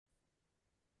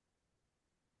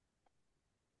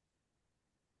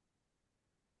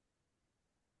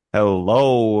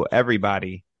Hello,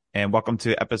 everybody, and welcome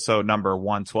to episode number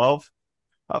 112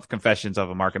 of Confessions of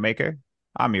a Market Maker.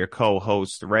 I'm your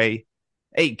co-host, Ray,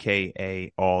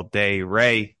 aka All Day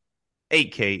Ray,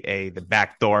 aka the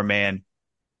Backdoor Man.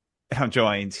 I'm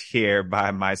joined here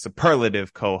by my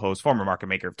superlative co-host, former market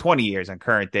maker of 20 years and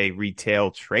current day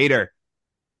retail trader,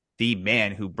 the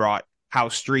man who brought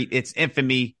House Street its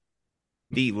infamy,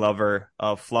 the lover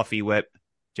of Fluffy Whip,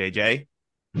 JJ.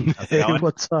 How's it Hey, going?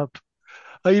 what's up?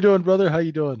 How you doing, brother? How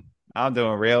you doing? I'm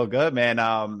doing real good, man.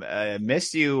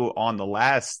 Missed you on the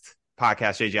last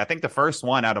podcast, JJ. I think the first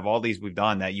one out of all these we've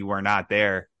done that you were not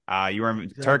there. You were in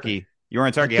Exactly. Turkey. You were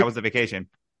in I Turkey. How took was the vacation?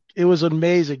 it was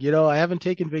amazing. I haven't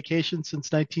taken vacation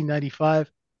since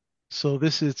 1995, so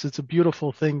it's a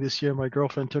beautiful thing this year. My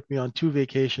girlfriend took me on two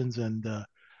vacations, and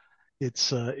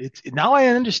it's now I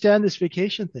understand this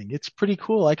vacation thing. It's pretty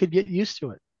cool. I could get used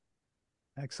to it.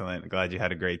 Excellent. Glad you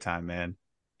had a great time, man.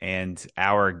 And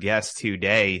our guest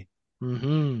today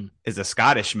Hmm. is a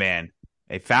Scottish man,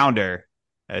 a founder,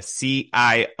 a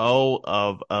CIO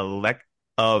of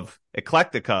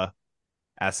Eclectica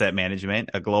Asset Management,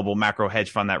 a global macro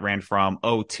hedge fund that ran from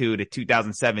 '02 to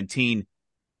 2017.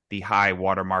 The high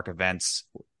watermark events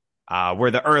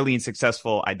were the early and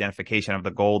successful identification of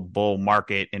the gold bull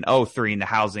market in '03 and the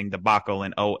housing debacle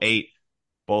in '08,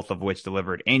 both of which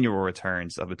delivered annual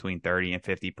returns of between 30 and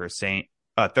 50%,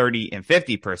 30 and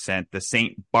 50%. The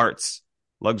St. Bart's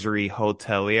luxury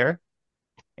hotelier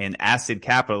and acid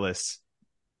capitalist.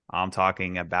 I'm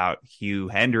talking about Hugh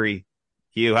Hendry.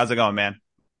 Hugh, how's it going, man?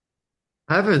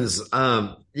 Heavens,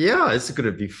 yeah, it's going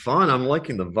to be fun. I'm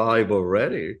liking the vibe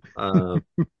already. God,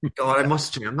 I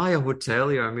must say, am I a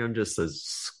hotelier? I mean, I'm just a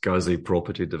scuzzy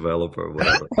property developer, or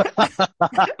whatever.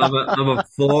 I'm a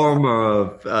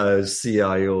former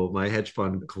CIO. My hedge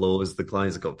fund closed. The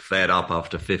clients got fed up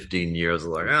after 15 years.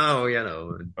 Like, oh,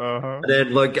 and Uh-huh.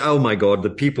 then like, oh my God, the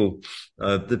people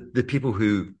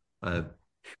who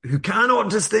cannot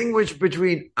distinguish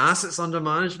between assets under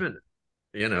management.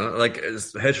 Like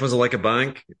hedge funds are like a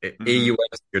bank. Mm-hmm.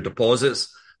 AUS, your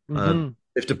deposits. Hmm.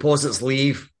 If deposits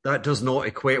leave, that does not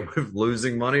equate with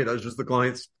losing money. That's just the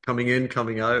clients coming in,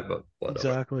 coming out, but whatever.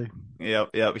 Exactly.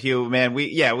 Yep. Hugh, man,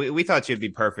 we thought you'd be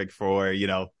perfect for,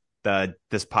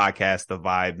 this podcast, the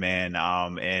vibe, man.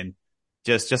 And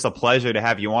just a pleasure to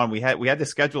have you on. We had this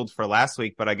scheduled for last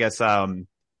week, but I guess we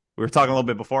were talking a little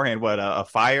bit beforehand. What a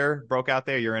fire broke out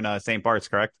there. You're in St. Bart's,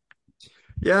 correct?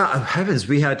 Yeah, heavens,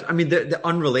 we had, I mean, they're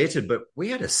unrelated, but we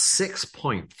had a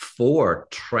 6.4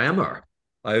 tremor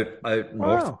out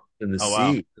north Wow. in the Oh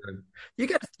wow. sea. You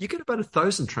get about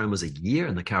 1,000 tremors a year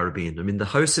in the Caribbean. I mean,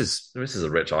 this is a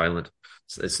rich island.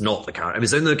 It's not the Caribbean. I mean,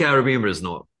 it's in the Caribbean, but it's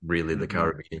not really the Mm-hmm.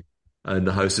 Caribbean. And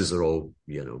the houses are all,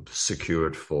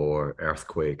 secured for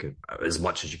earthquake as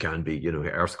much as you can be,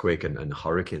 earthquake and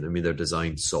hurricane. I mean, they're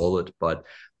designed solid, but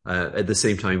at the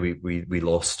same time, we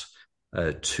lost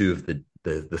two of the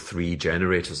three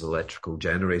generators, electrical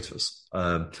generators.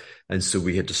 And so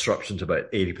we had disruption to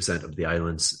about 80% of the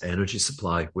island's energy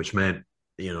supply, which meant,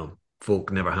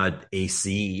 folk never had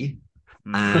AC.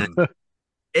 And Mm.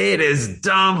 it is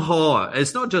damn hot.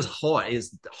 It's not just hot,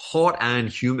 it's hot and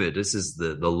humid. This is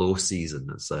the low season.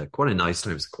 It's quite a nice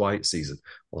time. It's a quiet season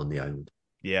on the island.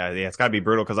 Yeah, it's got to be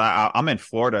brutal because I'm in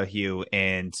Florida, Hugh,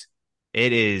 and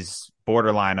it is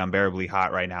borderline unbearably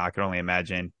hot right now. I can only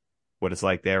imagine what it's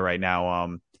like there right now.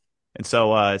 And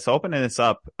so opening this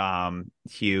up,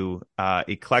 Hugh,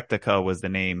 Eclectica was the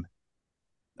name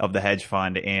of the hedge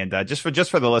fund, and just for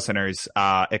the listeners,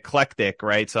 eclectic,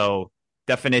 right? So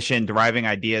definition: deriving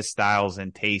ideas, styles,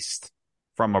 and taste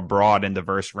from a broad and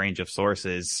diverse range of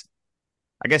sources.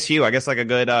 I guess Hugh, like a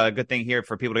good thing here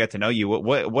for people to get to know you.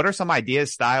 What are some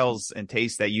ideas, styles, and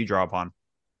tastes that you draw upon?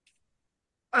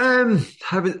 Yeah,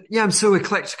 I'm so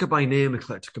eclectica by name,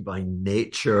 eclectica by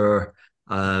nature.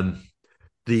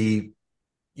 The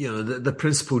the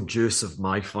principal juice of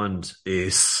my fund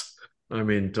is, I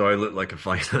mean, do I look like a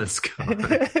finance guy?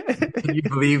 Can you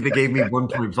believe they gave me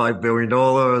 $1.5 billion?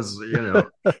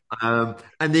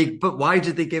 But why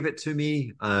did they give it to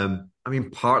me? I mean,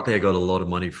 partly I got a lot of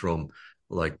money from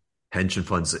like pension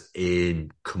funds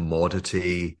in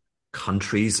commodity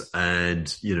countries,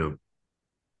 and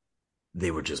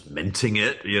they were just minting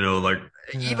it. Like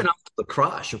Yeah. even after the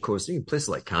crash, of course, places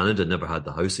like Canada never had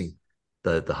the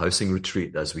housing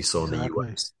retreat as we saw in the Exactly.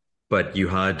 US, but you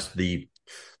had the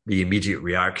immediate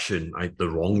reaction, the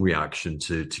wrong reaction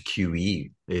to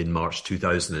QE in March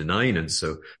 2009. And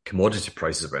so commodity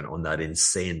prices went on that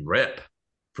insane rip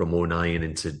from '09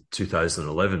 into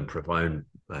 2011, profound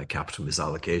capital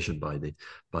misallocation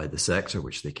by the sector,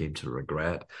 which they came to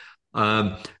regret.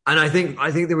 And I think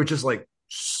they were just like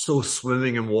so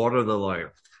swimming in water. They're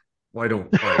like, why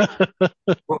don't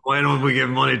we give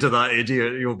money to that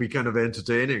idiot? You'll be kind of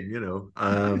entertaining, you know.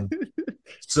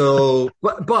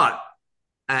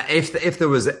 If there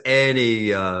was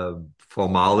any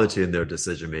formality in their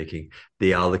decision making,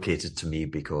 they allocated to me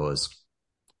because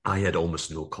I had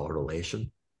almost no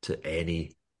correlation to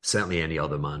certainly any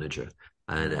other manager,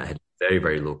 and I had very,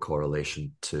 very low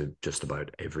correlation to just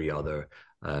about every other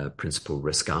principal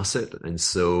risk asset, and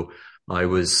so I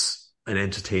was an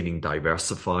entertaining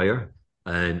diversifier,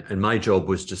 and my job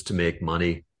was just to make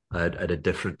money at a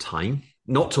different time,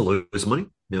 not to lose money,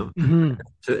 you know,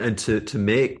 to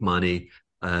make money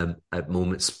at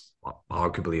moments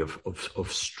arguably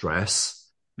of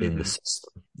stress in the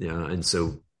system. Yeah. And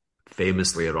so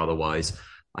famously or otherwise,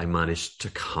 I managed to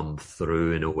come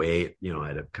through in a way, you know, I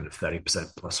had a kind of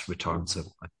 30% plus return. So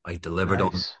I delivered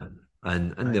on,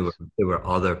 and there were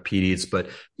other periods, but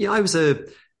yeah, I was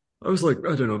like,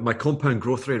 I don't know, my compound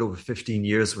growth rate over 15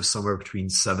 years was somewhere between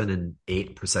 7 and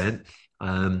 8%.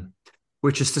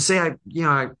 Which is to say,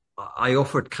 I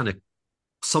offered kind of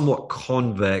somewhat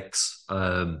convex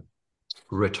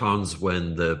returns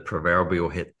when the proverbial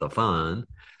hit the fan.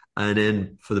 And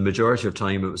then for the majority of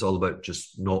time, it was all about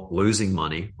just not losing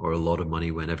money or a lot of money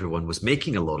when everyone was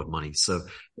making a lot of money. So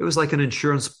it was like an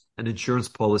insurance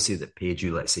policy that paid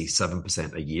you, let's say,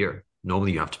 7% a year.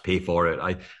 Normally you have to pay for it.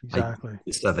 I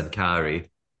 7 carry,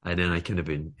 and then I kind of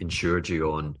insured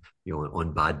you on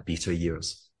bad beta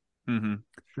years. Mm-hmm.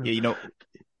 Yeah, you know.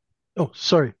 Oh,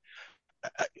 sorry.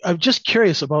 I'm just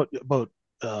curious about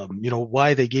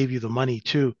why they gave you the money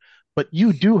too. But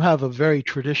you do have a very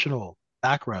traditional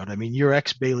background. I mean, you're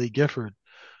ex Bailey Gifford.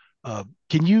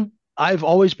 I've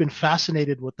always been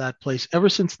fascinated with that place ever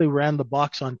since they ran the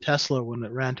box on Tesla when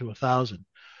it ran to 1,000.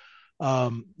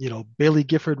 Bailey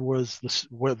Gifford was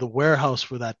the warehouse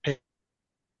for that.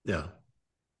 Yeah.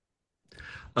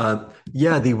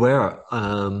 They were.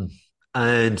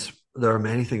 And there are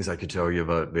many things I could tell you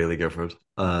about Bailey Gifford.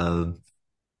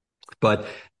 But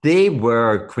they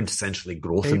were quintessentially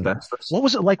growth investors. What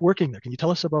was it like working there? Can you tell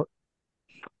us about?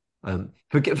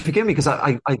 Forgive me because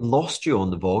I lost you on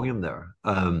the volume there.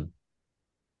 Can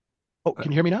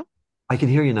you hear me now? I can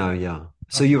hear you now. Yeah.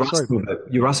 So you're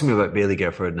asking me about Bailey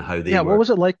Gifford and how they were. Yeah. What was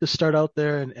it like to start out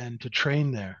there and to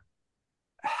train there?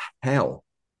 Hell.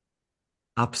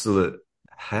 Absolute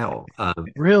hell.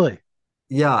 Really?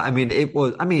 Yeah. I mean, it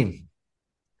was. I mean,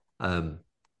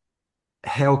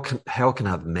 hell can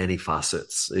have many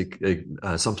facets.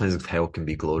 Sometimes hell can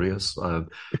be glorious.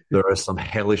 There are some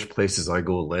hellish places I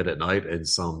go late at night in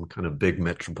some kind of big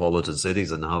metropolitan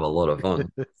cities and have a lot of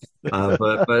fun.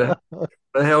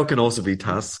 But hell can also be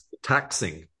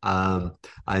taxing.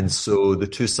 And so the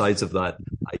two sides of that,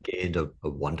 I gained a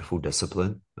wonderful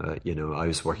discipline. I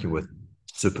was working with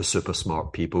super, super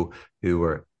smart people who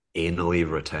were anally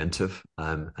retentive,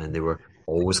 and they were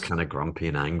always kind of grumpy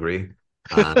and angry.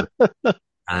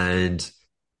 And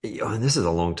this is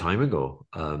a long time ago.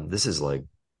 This is like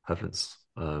heavens.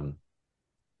 I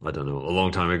don't know, a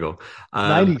long time ago.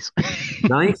 90s.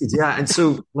 90s, yeah. And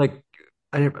so like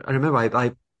I remember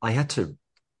I had to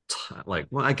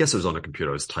I guess it was on a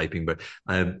computer I was typing, but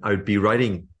I would be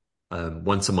writing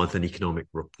once a month an economic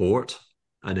report,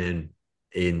 and then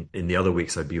in the other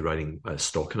weeks I'd be writing a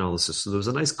stock analysis. So there was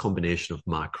a nice combination of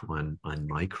macro and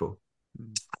micro.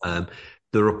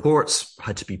 The reports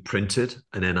had to be printed,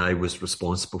 and then I was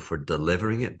responsible for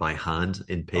delivering it by hand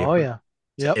in paper. Oh, yeah.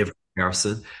 Yep. To every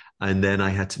person. And then I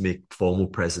had to make formal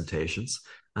presentations.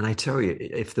 And I tell you,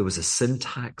 if there was a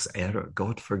syntax error,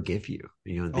 God forgive you.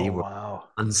 They were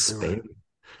unsparing.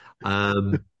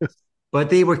 But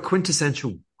they were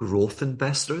quintessential growth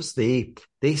investors. They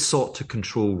sought to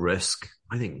control risk,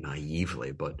 I think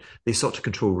naively, but they sought to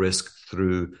control risk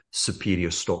through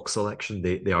superior stock selection.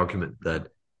 The argument that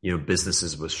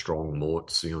businesses with strong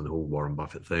moats, the whole Warren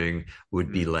Buffett thing,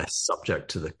 would be less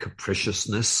subject to the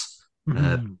capriciousness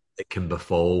that can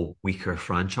befall weaker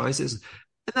franchises.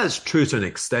 And that's true to an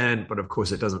extent, but of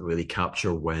course it doesn't really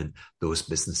capture when those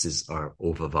businesses are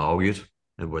overvalued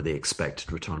and where the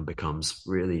expected return becomes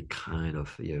really kind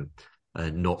of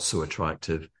not so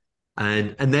attractive.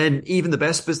 And then even the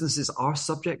best businesses are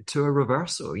subject to a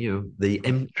reversal. The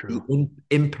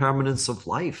impermanence of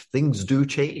life. Things do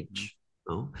change.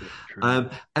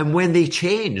 And when they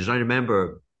changed, I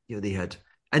remember they had,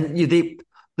 and the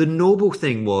noble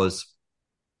thing was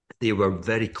they were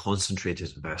very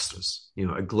concentrated investors.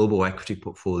 A global equity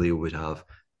portfolio would have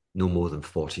no more than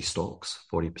 40 stocks,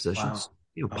 40 positions.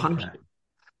 Wow. Punch.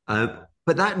 Okay.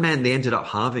 But that meant they ended up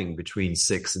having between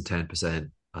 6 and 10%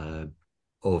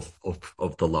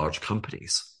 of the large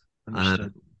companies.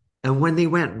 And when they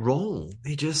went wrong,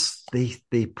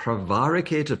 they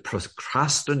prevaricated,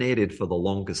 procrastinated for the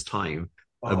longest time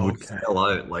and Oh, would okay. sell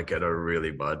out like at a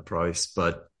really bad price.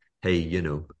 But hey,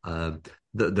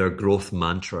 their growth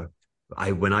mantra.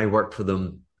 When I worked for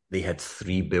them, they had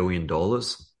 $3 billion,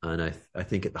 and I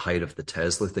think at the height of the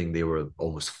Tesla thing, they were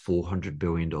almost $400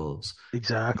 billion.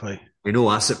 Exactly. I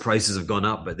know asset prices have gone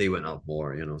up, but they went up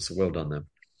more. So well done them.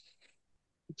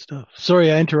 Good stuff.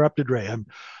 Sorry, I interrupted, Ray. I've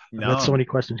got so No. many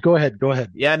questions. Go ahead. Go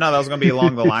ahead. Yeah, no, that was going to be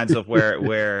along the lines of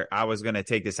where I was going to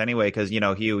take this anyway, because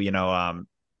Hugh, we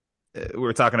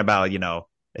were talking about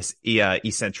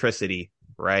eccentricity,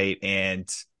 right?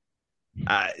 And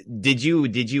did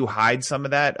you hide some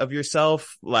of that of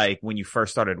yourself, like when you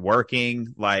first started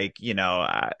working? Like, I'm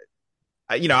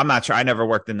not sure. I never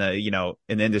worked in the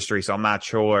in the industry, so I'm not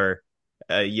sure.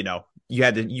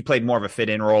 You played more of a fit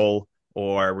in role,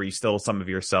 or were you still some of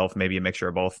yourself? Maybe a mixture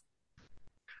of both.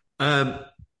 Um,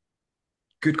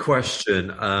 Good question.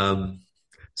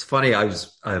 It's funny. I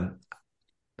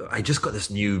just got this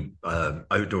new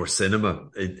outdoor cinema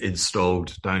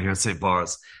installed down here in St.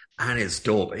 Bart's, and it's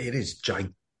dope. It is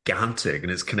gigantic,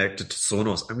 and it's connected to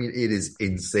Sonos. I mean, it is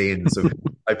insane. So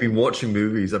I've been watching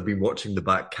movies. I've been watching the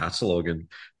back catalogue, and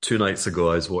 2 nights ago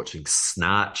I was watching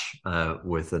Snatch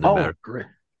with an Oh, American great.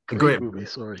 great Great movie.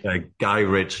 Sorry. Guy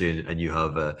Ritchie, and you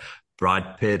have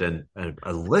Brad Pitt, and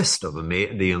a list of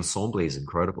the ensemble is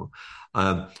incredible.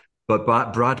 Um, but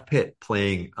Brad Pitt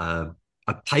playing a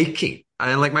pikey,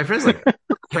 and like my friends like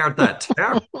heard that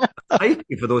term.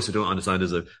 Pikey, for those who don't understand,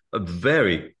 is a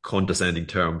very condescending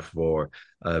term for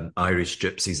Irish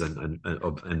gypsies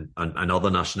and other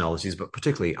nationalities, but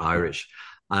particularly Irish.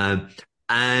 Um,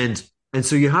 and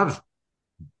so you have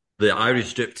the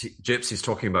Irish gypsies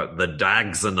talking about the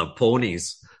dags and the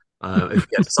ponies. If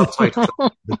you get subtitles,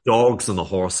 the dogs and the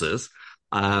horses.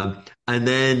 And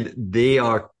then they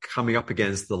are coming up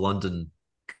against the London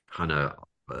kind of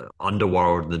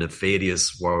underworld, the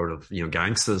nefarious world of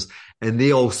gangsters, and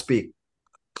they all speak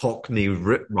Cockney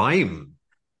rhyme,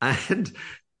 and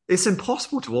it's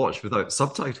impossible to watch without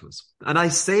subtitles. And I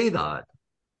say that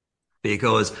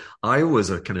because I was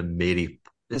a kind of Mary.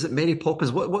 Is it Mary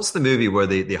Poppins? What's the movie where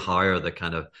they hire the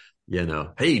kind of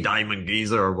hey Diamond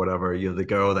Geezer or whatever, the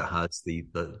girl that has the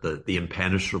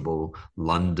impenetrable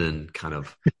London kind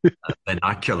of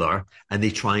vernacular, and they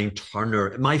try and turn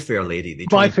her My Fair Lady.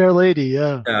 My Fair Lady.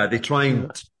 Yeah. They try Yeah.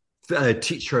 and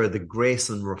teach her the grace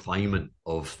and refinement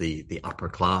of the upper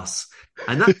class,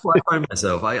 and that's what I found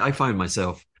myself. I found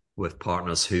myself with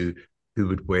partners who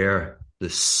would wear the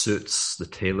suits, the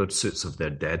tailored suits of their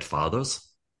dead fathers.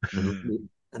 And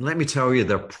let me tell you,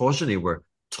 their progeny were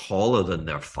taller than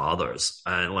their fathers.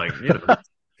 And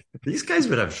these guys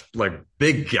would have like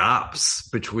big gaps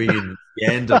between the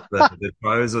end of the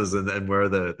trousers and where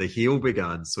the heel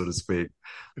began, so to speak.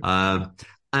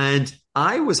 And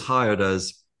I was hired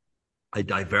as a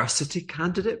diversity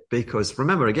candidate because,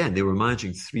 remember, again, they were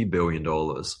managing $3 billion,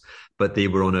 but they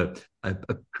were on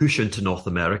a push into North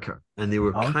America, and they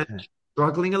were kind of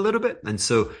struggling a little bit. And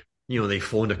so they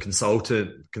phoned a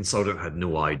consultant. Consultant had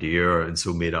no idea, and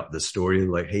so made up the story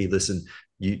like, "Hey, listen,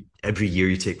 every year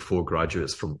you take 4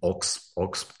 graduates from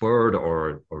Oxford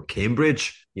or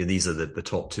Cambridge. These are the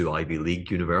top 2 Ivy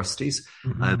League universities.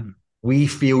 Mm-hmm. We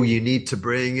feel you need to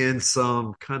bring in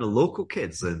some kind of local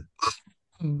kids." And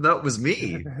that was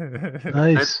me.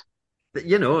 Nice.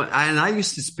 And I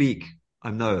used to speak.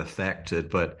 I'm now affected,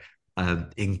 but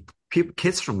in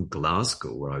kids from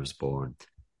Glasgow, where I was born,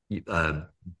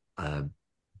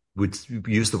 would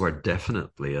use the word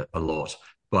definitely a lot,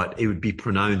 but it would be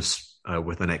pronounced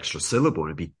with an extra syllable, and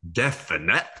it'd be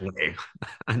definitely.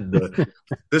 And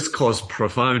this caused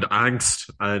profound angst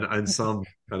and some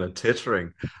kind of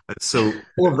tittering. And so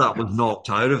all of that was knocked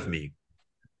out of me.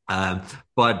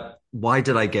 But why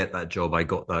did I get that job? I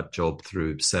got that job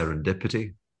through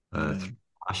serendipity, through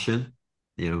passion.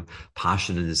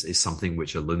 Passion is something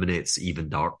which illuminates even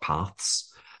dark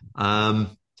paths.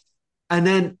 And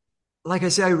then, like I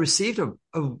say, I received a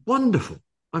wonderfully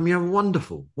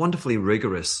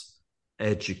rigorous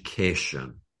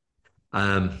education.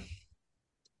 But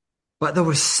there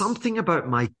was something about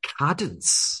my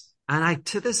cadence, and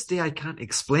to this day, I can't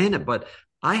explain it, but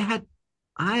I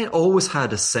always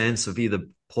had a sense of either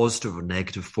positive or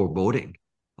negative foreboding.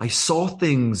 I saw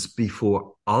things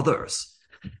before others,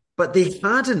 but they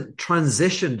hadn't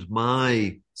transitioned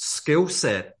my skill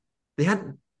set. They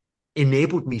hadn't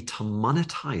enabled me to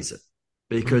monetize it,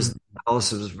 because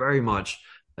analysis was very much,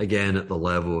 again, at the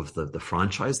level of the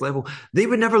franchise level. They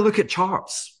would never look at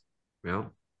charts. Yeah.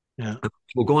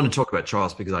 We'll go on and talk about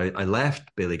charts, because I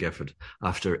left Baillie Gifford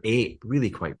after 8 really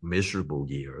quite miserable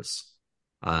years.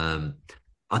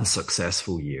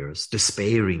 unsuccessful years,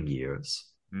 despairing years.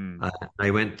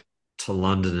 I went to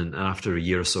London, and after a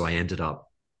year or so, I ended up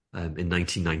in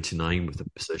 1999 with a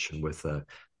position with a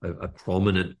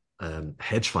prominent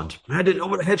hedge fund. I didn't know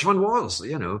what a hedge fund was,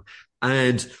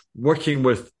 and working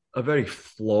with a very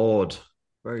flawed,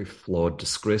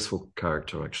 disgraceful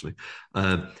character, actually,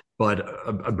 but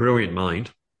a brilliant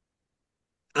mind.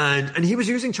 And he was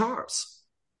using charts,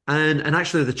 and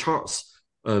actually the charts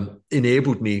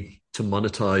enabled me to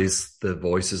monetize the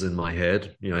voices in my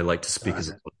head. I like to speak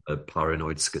as a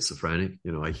paranoid schizophrenic.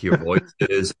 I hear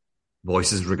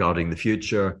voices regarding the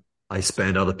future. I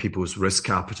spend other people's risk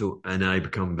capital, and I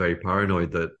become very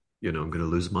paranoid that I'm going to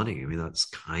lose money. I mean, that's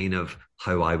kind of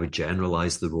how I would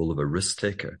generalize the role of a risk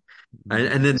taker.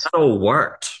 And then that all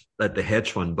worked at the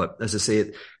hedge fund. But as I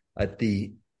say, at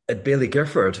Baillie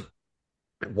Gifford,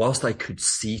 whilst I could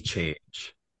see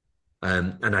change,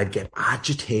 and I'd get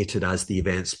agitated as the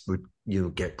events would,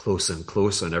 get closer and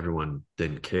closer, and everyone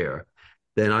didn't care,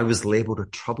 then I was labeled a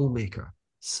troublemaker.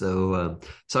 So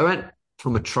I went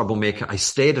from a troublemaker. I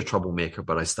stayed a troublemaker,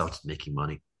 but I started making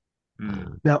money.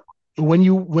 Now, when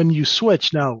you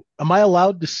switch, now, am I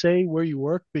allowed to say where you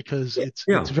work? Because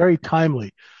it's very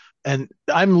timely. And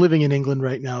I'm living in England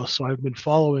right now, so I've been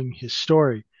following his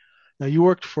story. Now, you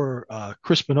worked for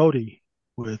Chris Benotti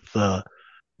with,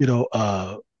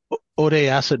 Ode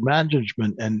Asset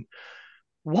Management. And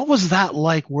what was that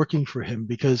like working for him?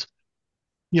 Because,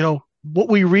 what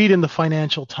we read in the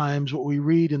Financial Times, what we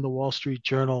read in the Wall Street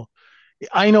Journal,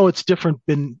 I know it's different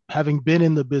having been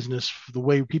in the business, for the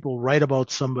way people write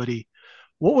about somebody.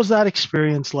 What was that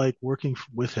experience like working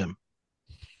with him?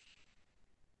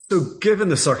 So given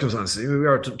the circumstances, we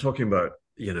are talking about,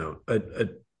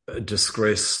 a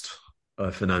disgraced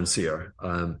financier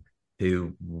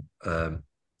who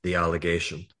the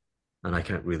allegation, and I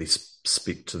can't really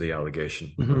speak to the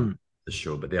allegation on the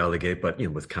show, but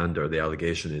with candor, the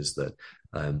allegation is that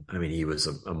he was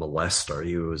a molester.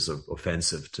 He was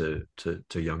offensive to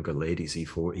younger ladies. He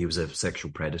was a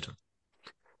sexual predator.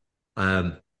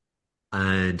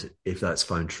 And if that's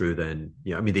found true, then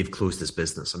they've closed his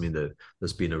business.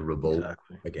 There's been a revolt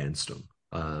against him.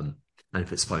 And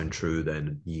if it's found true,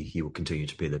 then he will continue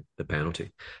to pay the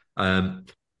penalty.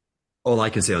 All I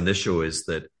can say on this show is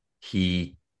that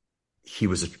he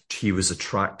was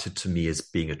attracted to me as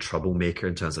being a troublemaker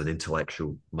in terms of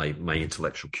my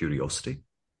intellectual curiosity.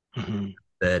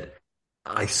 That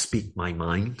I speak my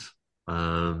mind,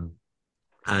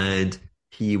 and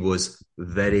he was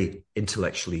very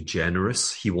intellectually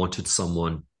generous. He wanted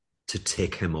someone to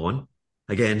take him on.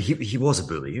 Again, he was a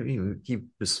bully. He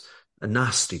was a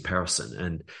nasty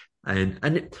person,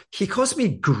 and he caused me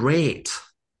great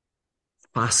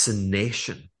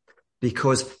fascination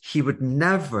because he would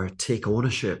never take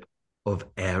ownership of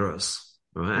errors.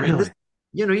 Right?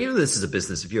 Really? This is a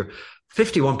business. If you're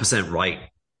 51% right,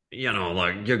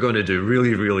 you're going to do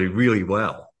really, really, really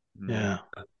well. Yeah.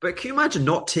 But can you imagine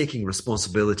not taking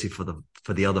responsibility for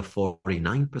the other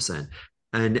 49%?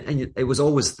 And it was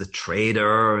always the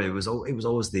trader. It was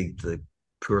always the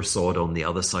poor sod on the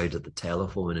other side of the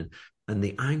telephone, and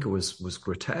the anger was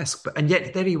grotesque. And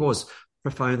yet there he was,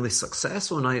 profoundly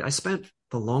successful. And I spent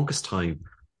the longest time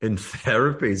in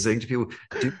therapy saying to people,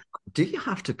 do you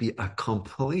have to be a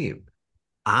complete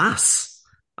ass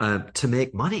to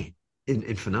make money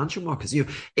in financial markets?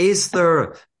 Is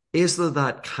there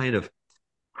that kind of,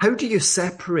 how do you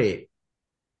separate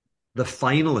the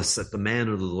finalists at the men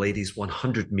or the ladies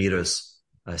 100 meters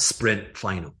sprint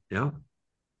final?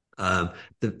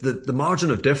 The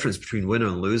margin of difference between winner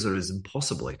and loser is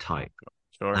impossibly tight.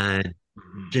 Sure. And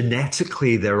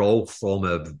genetically, they're all from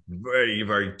a very,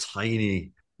 very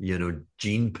tiny,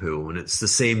 gene pool, and it's the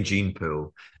same gene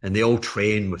pool, and they all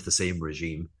train with the same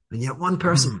regime. And yet one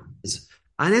person is.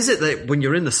 And is it that when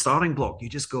you're in the starting block, you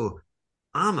just go,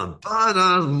 I'm a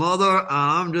badass mother,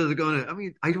 I'm just going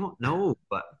to, I don't know.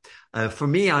 But for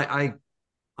me, I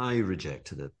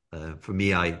rejected it. For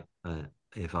me,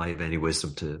 if I have any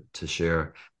wisdom to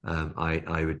share,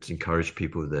 I would encourage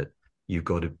people that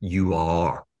you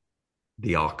are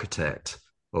the architect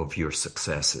of your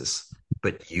successes,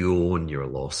 but you own your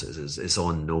losses. It's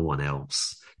on no one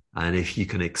else. And if you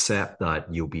can accept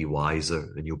that, you'll be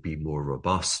wiser and you'll be more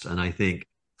robust. And I think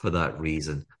for that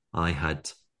reason, I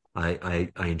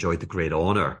enjoyed the great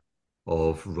honor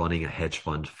of running a hedge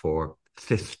fund for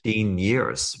 15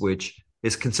 years, which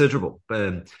is considerable.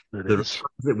 The returns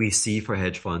that we see for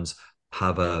hedge funds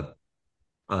have a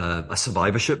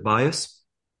survivorship bias.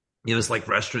 It's like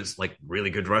restaurants, like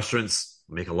really good restaurants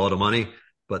make a lot of money,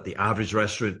 but the average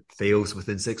restaurant fails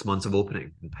within 6 months of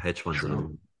opening. Hedge funds are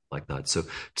like that. So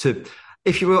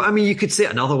if you will, I mean, you could say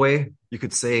it another way. You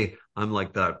could say I'm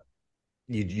like that.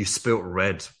 You spilt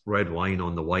red wine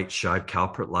on the white shag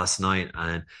carpet last night,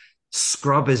 and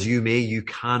scrub as you may, you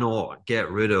cannot get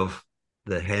rid of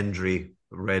the Hendry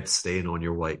red stain on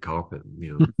your white carpet.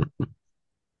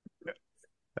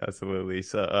 Absolutely.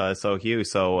 So Hugh,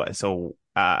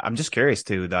 I'm just curious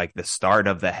to like the start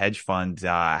of the hedge fund.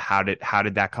 How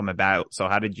did that come about? So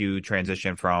how did you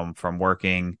transition from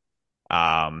working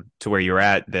to where you're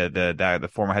at, the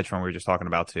former hedge fund we were just talking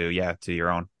about, to your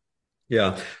own?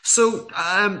 Yeah. So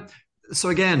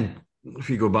again, if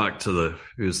you go back to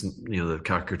the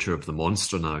caricature of the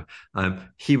monster now,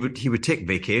 he would take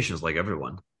vacations like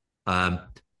everyone, um,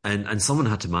 and someone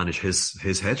had to manage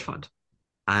his hedge fund,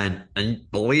 and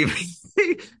believe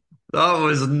me, that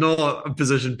was not a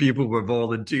position people were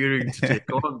volunteering to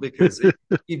take on because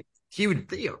he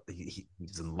would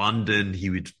he's in London, he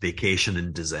would vacation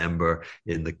in December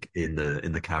in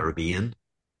the Caribbean,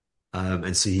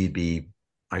 and so he'd be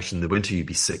actually in the winter you'd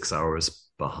be 6 hours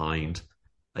behind.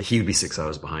 He would be 6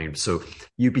 hours behind. So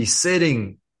you'd be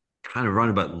sitting kind of around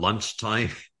about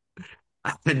lunchtime,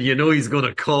 and he's going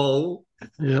to call,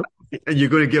 Yep. and you're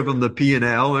going to give him the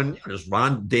P&L, and just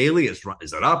run daily. Is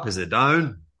it up? Is it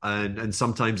down? And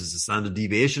sometimes it's a standard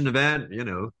deviation event.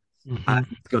 And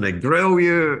it's going to grill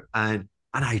you, and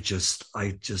I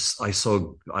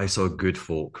saw good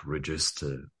folk reduced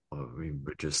to,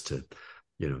 to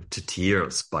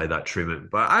tears by that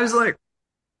treatment. But I was like,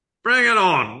 bring it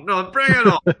on. No, bring it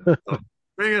on.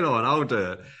 Bring it on. I'll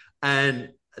do it. And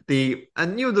the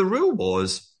rule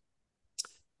was,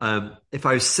 if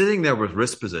I was sitting there with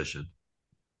risk position,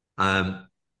 and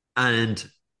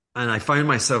I found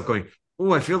myself going,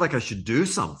 oh, I feel like I should do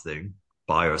something,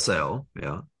 buy or sell.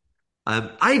 Yeah.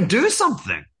 I do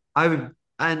something. I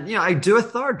do a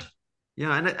third.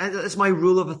 Yeah, and it's my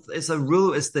rule it's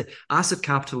the asset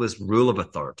capitalist rule of a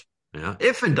third. Yeah,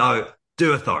 if in doubt,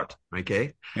 do a third.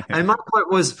 Okay, and my point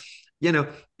was,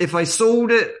 if I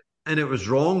sold it and it was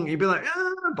wrong, you'd be like,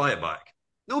 buy it back,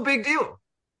 no big deal.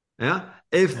 Yeah,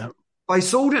 if I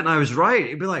sold it and I was right,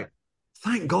 you'd be like,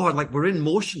 thank God, like we're in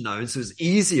motion now, and so it's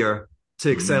easier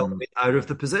to accelerate out of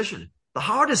the position. The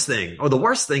hardest thing or the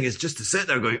worst thing is just to sit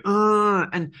there going,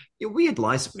 and we had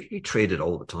license, we traded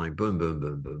all the time. Boom, boom,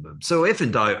 boom, boom, boom. So if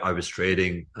in doubt, I was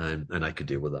trading and I could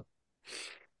deal with it.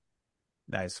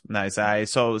 Nice.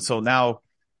 So now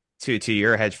to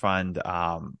your hedge fund,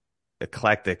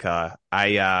 Eclectica.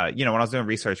 When I was doing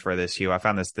research for this, Hugh, I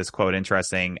found this quote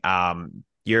interesting.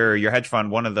 Your hedge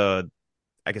fund, one of the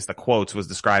quotes was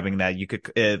describing that you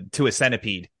could to a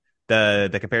centipede.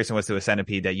 The comparison was to a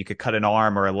centipede, that you could cut an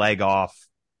arm or a leg off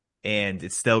and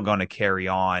it's still going to carry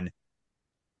on.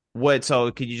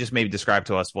 So could you just maybe describe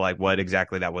to us what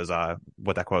exactly that was,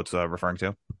 what that quote's referring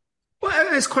to?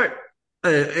 Well, it's quite,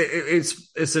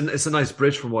 it's a nice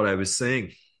bridge from what I was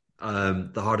saying.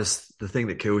 The thing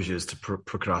that kills you is to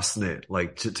procrastinate,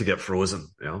 like to get frozen,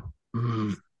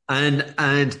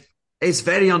 and it's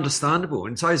very understandable.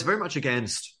 And so I was very much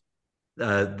against,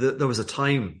 there was a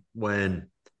time when,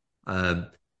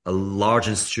 large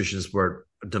institutions were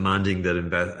demanding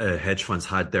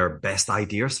that there best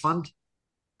ideas fund.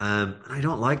 I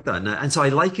don't like that. And so I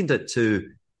likened it to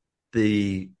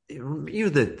there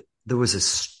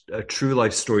was a true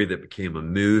life story that became a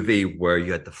movie where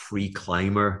you had the free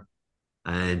climber,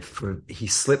 and he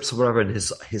slips or whatever, and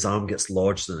his arm gets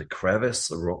lodged in a rock crevice.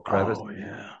 Oh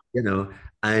yeah.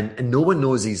 And no one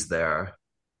knows he's there,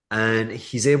 and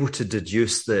he's able to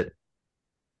deduce that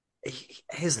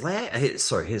his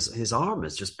arm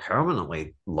is just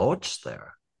permanently lodged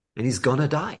there, and he's gonna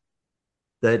die.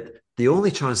 That the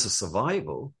only chance of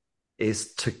survival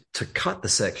is to cut the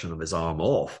section of his arm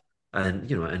off, and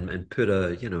put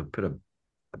a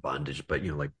bandage, but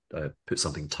put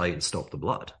something tight and stop the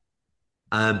blood.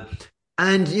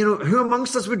 And who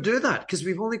amongst us would do that? Because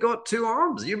we've only got two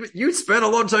arms. You'd spend a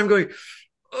long time going,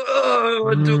 oh,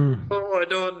 I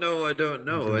don't know.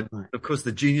 Exactly. And of course,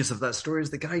 the genius of that story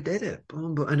is the guy did it.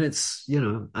 And it's,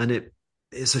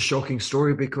 it's a shocking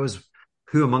story because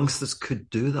who amongst us could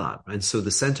do that? And so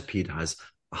the centipede has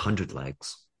 100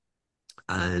 legs.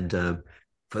 And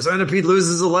if a centipede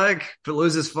loses a leg, if it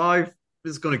loses 5,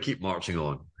 it's going to keep marching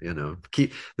on,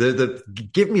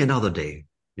 give me another day.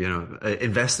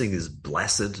 Investing is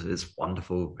blessed. It's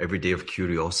wonderful. Every day of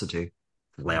curiosity.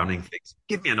 Learning things.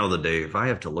 Give me another day. If I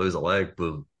have to lose a leg,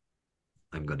 boom,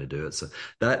 I'm going to do it. So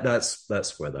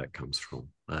that's where that comes from.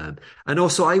 And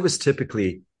also, I was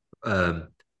typically, I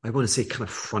want to say, kind of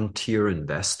frontier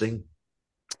investing.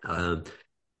 The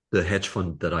hedge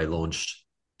fund that I launched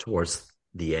towards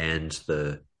the end,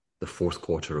 the fourth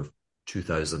quarter of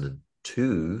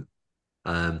 2002,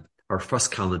 our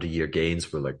first calendar year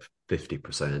gains were like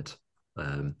 50%.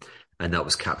 And that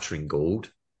was capturing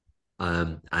gold.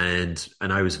 And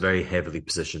I was very heavily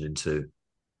positioned into,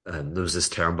 there was this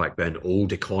term back then,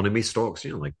 old economy stocks,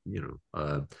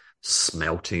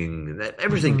 smelting,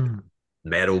 everything, Mm-hmm.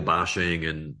 metal bashing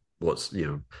and what's,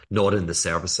 not in the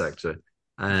service sector.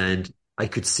 And I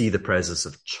could see the presence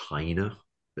of China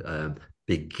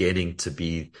beginning to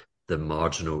be the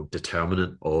marginal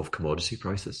determinant of commodity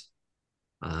prices.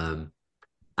 And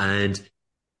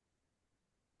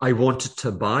I wanted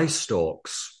to buy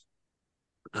stocks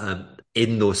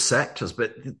in those sectors,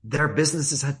 but their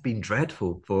businesses had been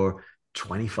dreadful for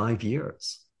 25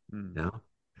 years. Mm.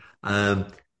 Yeah.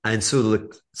 And so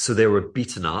they were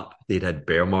beaten up. They'd had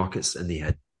bear markets and they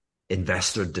had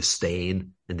investor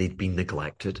disdain and they'd been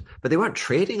neglected, but they weren't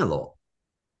trading a lot.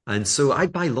 And so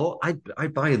I'd buy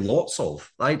lots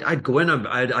of. I'd go in.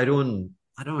 I'd own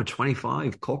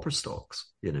 25 copper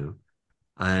stocks,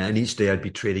 and each day I'd be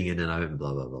trading in and out and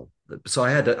blah blah blah. So I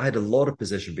had a lot of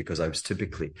position because I was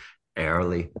typically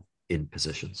early in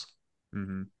positions.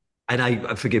 Mm-hmm. And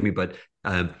I forgive me, but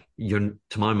to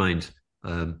my mind,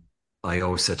 I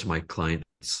always said to my clients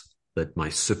that my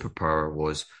superpower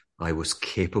was I was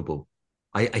capable.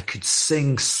 I could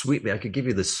sing sweetly. I could give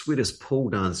you the sweetest pole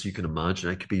dance you can imagine.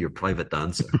 I could be your private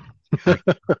dancer.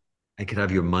 I could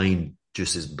have your mind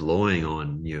juices blowing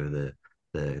on the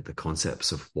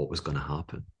concepts of what was going to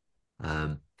happen.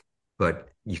 But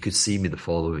you could see me the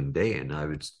following day, and I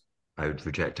would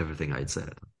reject everything I'd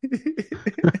said.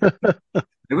 I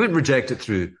wouldn't reject it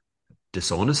through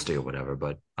dishonesty or whatever,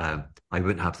 but I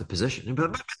wouldn't have the position.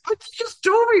 But you just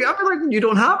told me. I'm like, you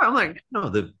don't have it. I'm like, no,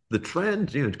 the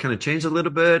trend, kind of changed a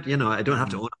little bit. I don't have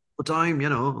to own it all the time.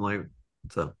 I'm like,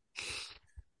 so.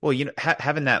 Well,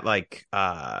 having that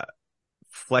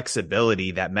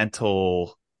flexibility, that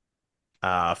mental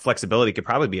flexibility could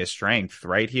probably be a strength,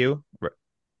 right, Hugh?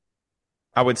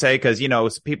 I would say, because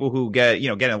people who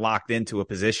getting locked into a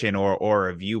position or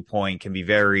a viewpoint can be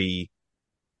very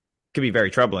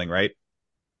troubling, right?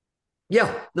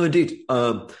 Yeah, no, indeed.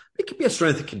 It can be a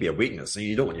strength, it can be a weakness, and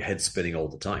you don't want your head spinning all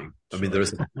the time. I mean, there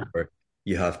is a point where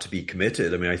you have to be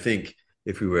committed. I mean, I think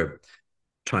if we were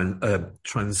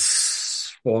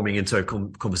transforming into a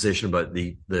conversation about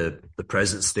the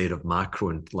present state of macro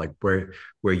and like where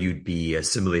you'd be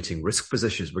simulating risk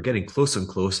positions, we're getting closer and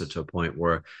closer to a point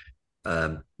where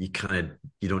you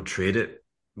don't trade it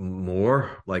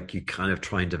more, like you kind of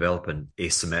try and develop an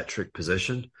asymmetric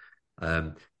position.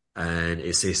 And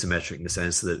it's asymmetric in the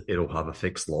sense that it'll have a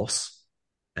fixed loss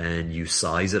and you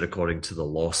size it according to the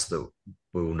loss that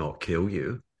will not kill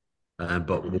you,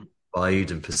 but will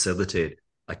provide and facilitate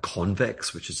a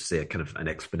convex, which is to say a kind of an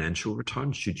exponential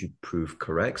return should you prove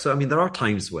correct. So, I mean, there are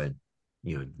times when,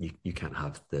 you can't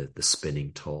have the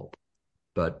spinning top,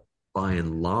 but by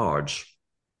and large,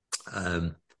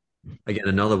 again,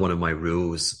 another one of my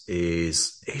rules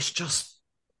is it's just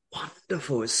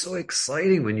wonderful. It's so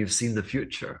exciting when you've seen the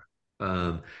future.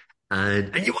 And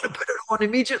you want to put it on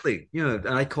immediately, and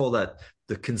I call that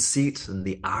the conceit and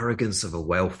the arrogance of a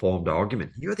well-formed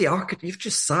argument. You're the architect. You've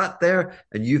just sat there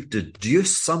and you've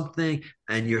deduced something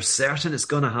and you're certain it's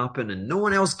going to happen and no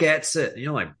one else gets it. And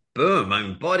you're like, boom,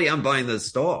 I'm buying this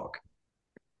stock.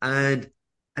 And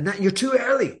that you're too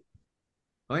early.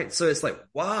 Right. So it's like,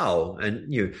 wow.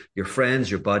 And your friends,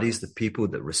 your buddies, the people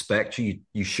that respect you,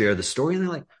 you share the story and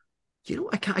they're like,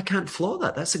 I can't flaw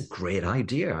that. That's a great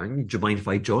idea. Do you mind if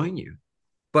I join you?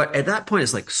 But at that point,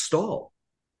 it's like, stop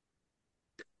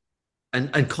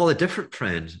and call a different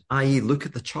trend, i.e. look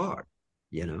at the chart,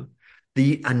 the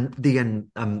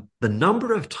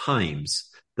number of times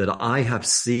that I have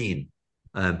seen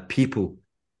people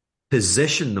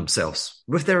position themselves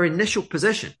with their initial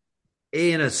position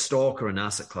in a stock or an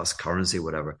asset class currency,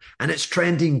 whatever, and it's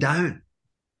trending down.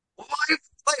 Why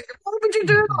would you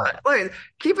do that? Like,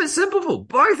 keep it simple.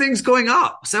 Buy things going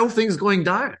up, sell things going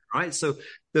down, right? So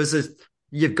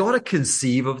you've got to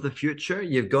conceive of the future.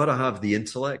 You've got to have the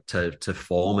intellect to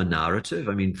form a narrative.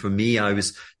 I mean, for me, I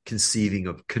was conceiving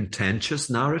of contentious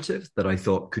narrative that I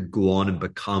thought could go on and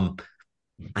become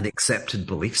an accepted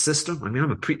belief system. I mean,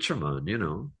 I'm a preacher,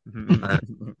 man,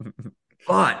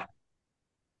 but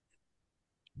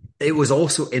it was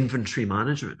also inventory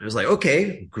management. It was like,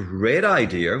 okay, great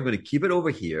idea. I'm going to keep it over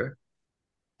here.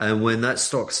 And when that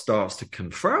stock starts to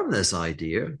confirm this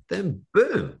idea, then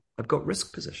boom, I've got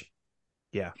risk position.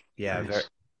 Yeah. Yeah. Nice.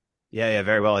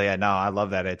 Very well. Yeah. No, I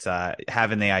love that. It's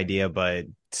having the idea, but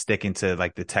sticking to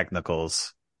like the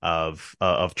technicals of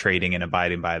trading and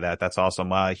abiding by that. That's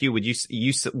awesome. Hugh, would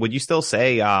you still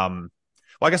say, well,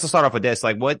 I guess I'll start off with this.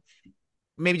 Like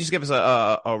maybe just give us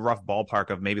a rough ballpark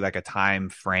of maybe like a time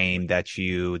frame that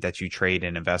you trade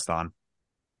and invest on.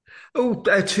 Oh,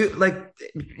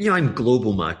 I'm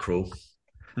global macro.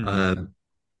 Hmm. Um,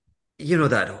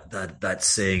 that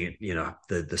saying,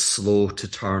 the slow to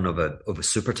turn of a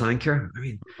super tanker. I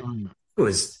mean, Mm.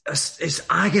 it's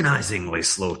agonizingly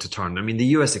slow to turn. I mean,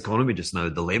 the US economy just now,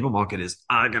 the labor market is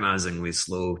agonizingly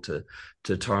slow to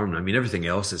turn. I mean, everything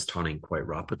else is turning quite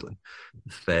rapidly.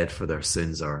 The Fed, for their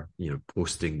sins, are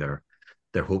posting their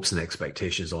hopes and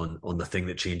expectations on the thing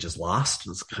that changes last.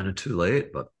 It's kind of too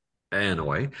late, but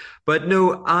anyway. But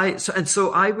no, I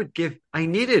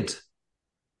needed,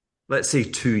 let's say,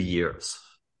 2 years.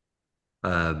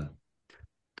 Um,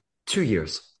 2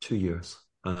 years, 2 years.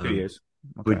 2 years.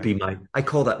 Would Okay. be I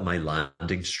call that my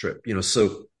landing strip.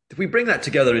 So if we bring that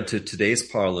together into today's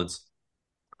parlance,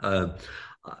 uh,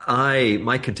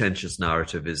 my contentious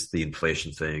narrative is the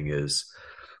inflation thing is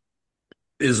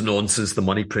nonsense. The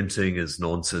money printing is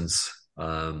nonsense.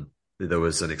 There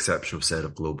was an exceptional set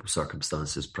of global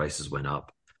circumstances. Prices went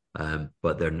up,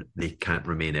 but they can't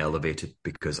remain elevated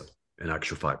because, in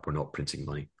actual fact, we're not printing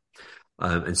money,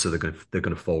 and so they're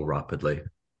going to fall rapidly.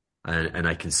 And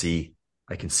I can see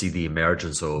the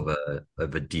emergence of a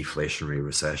deflationary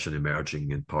recession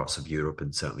emerging in parts of Europe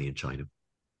and certainly in China.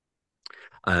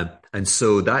 And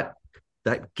so that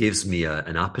gives me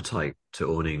an appetite to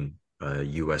owning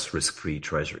US risk-free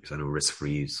treasuries. I know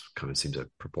risk-free kind of seems a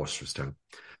preposterous term.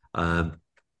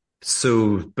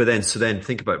 So then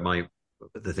think about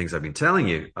the things I've been telling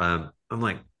you. I'm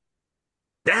like,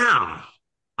 damn,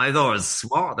 I thought I was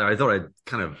smart there. I thought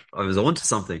I was onto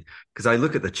something because I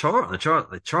look at the chart and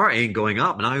the chart ain't going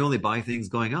up and I only buy things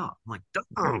going up. I'm like,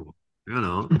 damn, you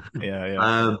know. Yeah,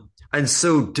 yeah. And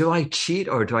so do I cheat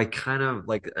or do I kind of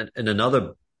like in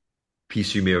another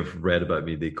piece you may have read about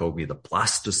me, they called me the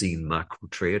plasticine macro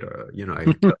trader.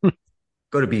 I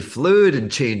got to be fluid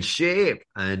and change shape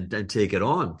and take it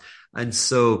on. And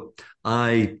so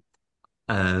I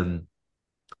um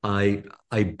I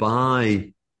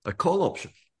buy a call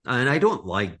option, and I don't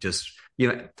like just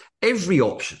every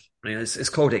option. Right? It's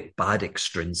called it bad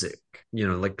extrinsic.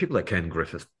 Like people like Ken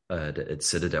Griffith at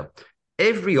Citadel.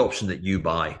 Every option that you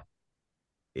buy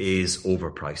is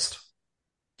overpriced.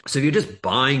 So if you're just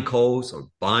buying calls or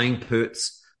buying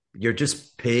puts, you're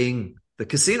just paying the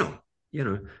casino.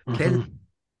 Ken, Mhm.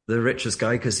 the richest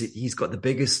guy because he's got the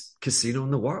biggest casino in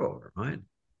the world, right?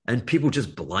 And people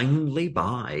just blindly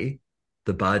buy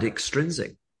the bad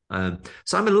extrinsic.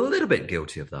 So I'm a little bit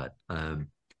guilty of that.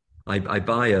 I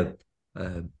buy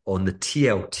on the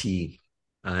TLT,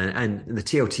 and the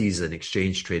TLT is an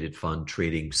exchange traded fund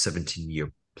trading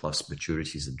 17-year plus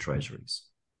maturities and treasuries.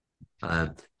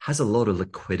 Has a lot of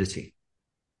liquidity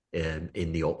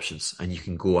in the options, and you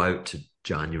can go out to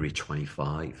January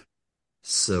 25.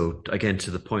 So again,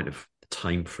 to the point of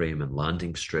time frame and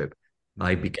landing strip,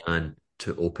 I began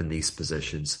to open these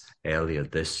positions earlier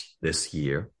this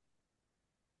year,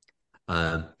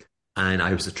 um, and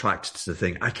I was attracted to the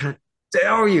thing. I can't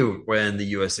tell you when the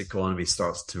U.S. economy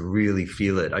starts to really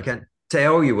feel it. I can't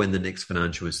tell you when the next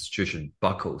financial institution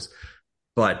buckles,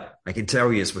 but I can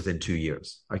tell you it's within 2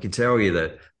 years. I can tell you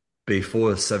that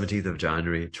before the 17th of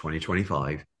January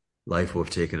 2025, life will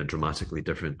have taken a dramatically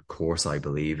different course, I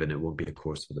believe, and it won't be a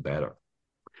course for the better.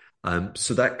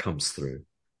 So that comes through.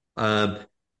 Um,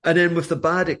 and then with the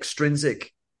bad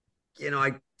extrinsic,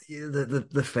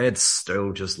 the Fed's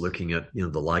still just looking at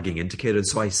the lagging indicator, and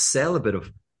so I sell a bit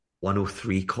of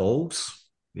 103 calls,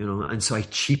 and so I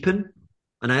cheapen,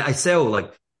 and I sell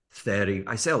like 30.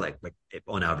 I sell like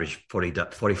on average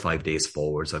 45 days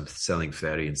forwards. I'm selling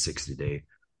 30 and 60-day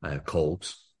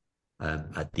calls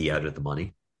at the out of the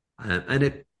money. And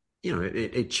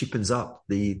it cheapens up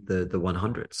the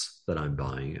 100s that I'm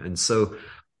buying. And so,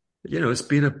 it's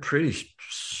been a pretty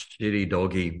shitty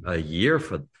doggy year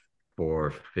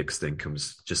for fixed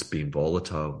incomes, just being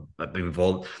volatile. I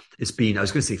was going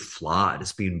to say flat.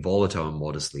 It's been volatile and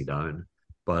modestly down,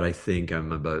 but I think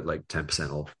I'm about like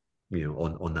 10% off,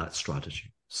 on that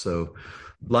strategy. So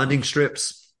landing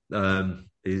strips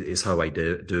is how I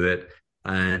do it.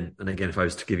 And again, if I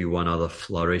was to give you one other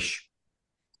flourish,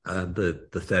 the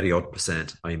 30 odd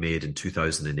percent I made in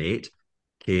 2008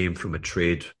 came from a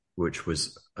trade which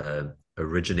was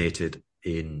originated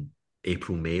in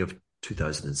April, May of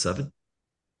 2007.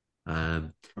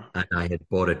 And I had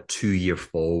bought a 2-year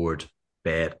forward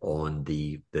bet on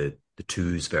the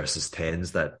twos versus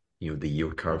tens, that, the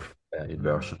yield curve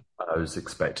inversion. I was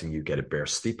expecting you get a bear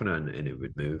steepener and it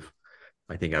would move.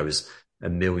 I think I was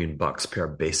 $1 million per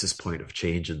basis point of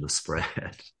change in the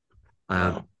spread.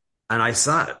 Um, Wow. I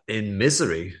sat in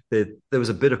misery. There was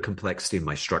a bit of complexity in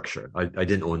my structure. I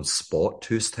didn't own spot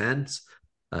TUS tens.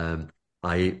 I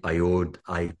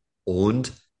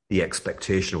owned the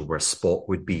expectation of where spot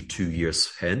would be 2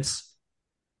 years hence,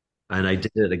 and I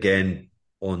did it again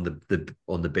on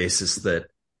the basis that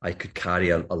I could carry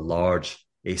a large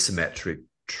asymmetric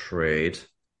trade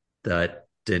that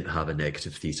didn't have a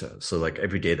negative theta. So like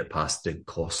every day that passed didn't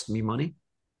cost me money.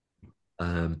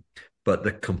 But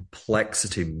the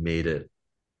complexity made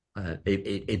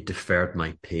it deferred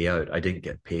my payout. I didn't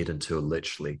get paid until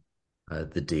literally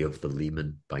the day of the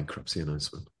Lehman bankruptcy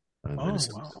announcement. And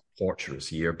it's wow. a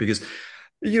torturous year because,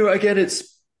 again,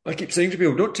 I keep saying to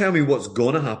people, don't tell me what's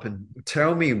going to happen.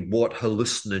 Tell me what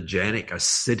hallucinogenic,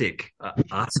 acidic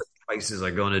acid prices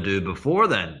are going to do before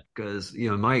then. Because,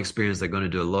 in my experience, they're going to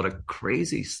do a lot of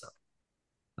crazy stuff.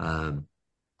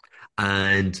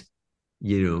 And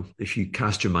if you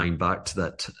cast your mind back to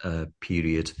that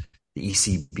period, the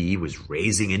ECB was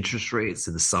raising interest rates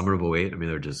in the summer of 08. I mean,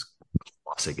 they're just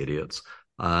classic idiots.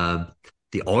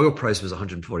 The oil price was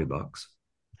 $140.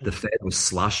 The Fed was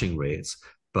slashing rates,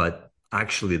 but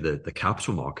actually the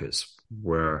capital markets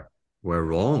were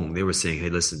wrong. They were saying, hey,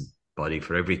 listen, buddy,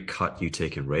 for every cut you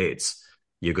take in rates,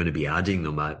 they're going to be adding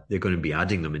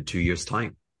them in 2 years'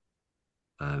 time.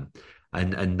 And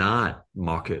that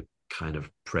market kind of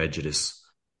prejudice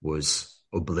was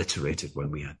obliterated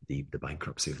when we had the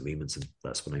bankruptcy of Lehman's, and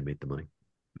that's when I made the money.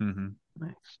 Mm-hmm.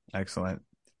 Nice. Excellent.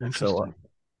 Interesting.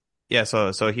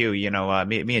 So Hugh, me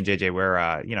and JJ,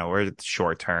 we're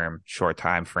short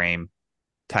time frame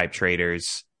type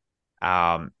traders.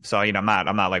 I'm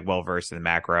not like well versed in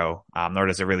macro, nor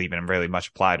does it really even really much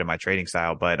apply to my trading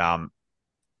style, but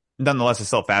nonetheless, it's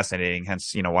still fascinating.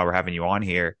 Hence, why we're having you on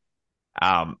here.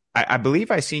 I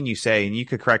believe I seen you say, and you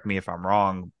could correct me if I'm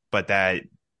wrong, but that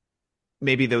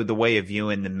maybe the way of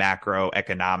viewing the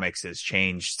macroeconomics has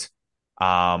changed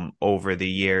over the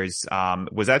years.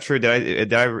 Was that true?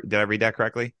 Did I read that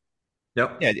correctly?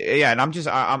 Yep. Yeah. And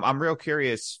I'm real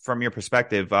curious from your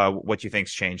perspective, what you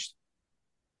think's changed.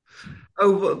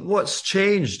 Oh, what's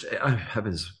changed?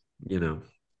 Heavens,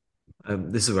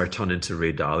 this is where I turn into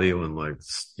Ray Dalio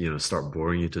and start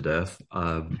boring you to death.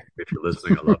 If you're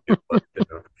listening, I love you. But,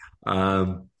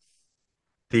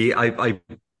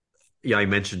 I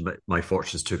mentioned my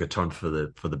fortunes took a turn for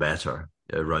the better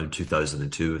around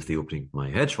 2002 with the opening of my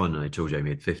hedge fund, and I told you I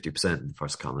made 50% in the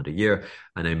first calendar year,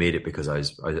 and I made it because I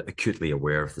was acutely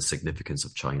aware of the significance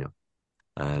of China.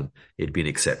 It'd been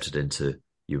accepted it'd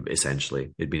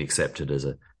been accepted as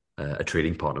a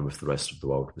trading partner with the rest of the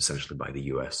world, essentially by the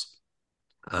US.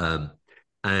 And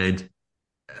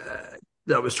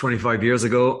that was 25 years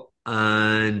ago,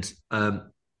 and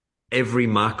every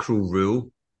macro rule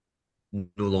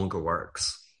no longer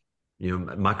works.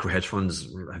 Macro hedge funds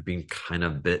have been kind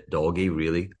of a bit doggy,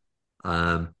 really.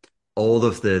 All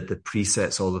of the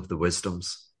presets, all of the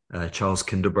wisdoms, Charles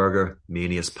Kinderberger,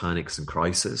 Manias, Panics, and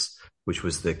Crisis, which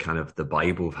was the kind of the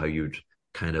Bible of how you'd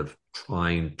kind of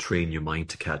try and train your mind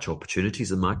to catch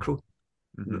opportunities in macro.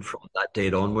 Mm-hmm. From that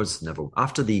date onwards, never.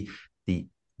 After the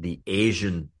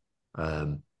Asian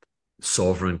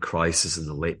sovereign crisis in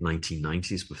the late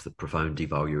 1990s with the profound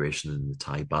devaluation in the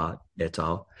Thai baht et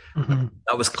al. Mm-hmm.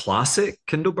 That was classic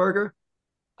Kinderberger,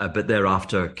 but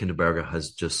thereafter Kinderberger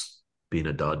has just been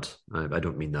a dud. I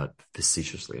don't mean that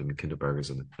facetiously. I mean Kinderberger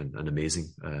is an amazing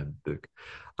book.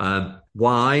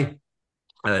 Why?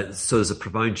 So there's a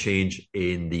profound change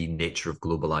in the nature of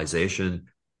globalization.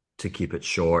 To keep it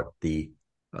short,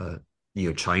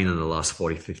 China in the last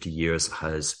 40, 50 years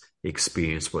has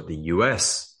experienced what the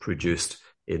US produced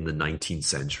in the 19th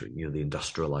century, the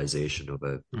industrialization of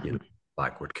a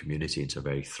backward community into a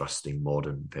very thrusting,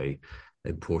 modern, very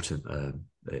important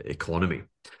economy.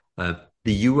 The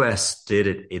US did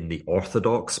it in the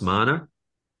orthodox manner,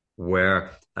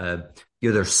 where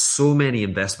there's so many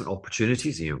investment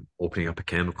opportunities, opening up a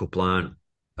chemical plant,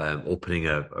 opening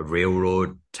a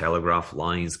railroad, telegraph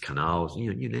lines, canals,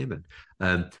 you name it.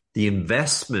 The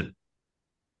investment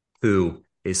pool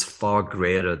is far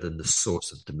greater than the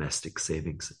source of domestic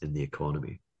savings in the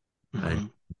economy. Mm-hmm.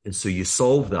 And so you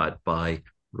solve that by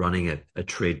running a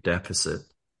trade deficit,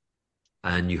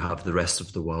 and you have the rest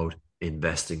of the world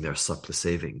investing their surplus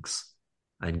savings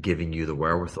and giving you the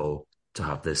wherewithal to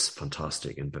have this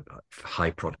fantastic and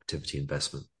high productivity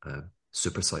investment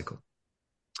super cycle.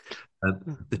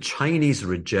 The Chinese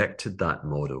rejected that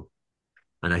model,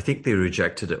 and I think they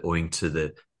rejected it owing to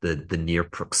the near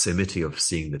proximity of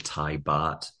seeing the Thai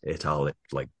baht et al.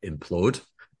 Implode,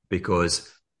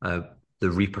 because the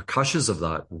repercussions of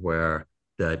that were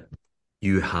that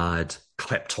you had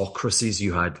kleptocracies,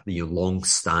 you had the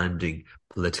long-standing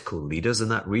political leaders in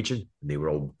that region, and they were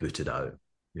all booted out.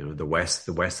 The West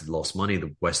had lost money.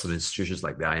 The Western institutions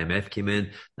like the IMF came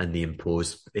in and they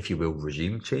imposed, if you will,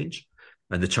 regime change.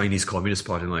 And the Chinese Communist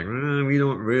Party like, we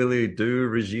don't really do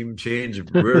regime change.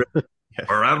 We're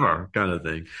forever kind of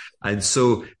thing. And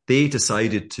so they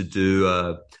decided to do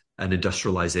an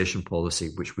industrialization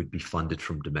policy which would be funded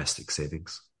from domestic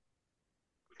savings.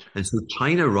 And so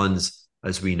China runs,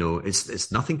 as we know,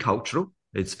 it's nothing cultural.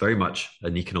 It's very much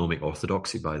an economic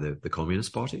orthodoxy by the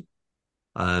Communist Party.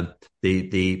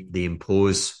 They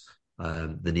impose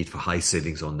the need for high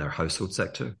savings on their household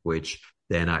sector, which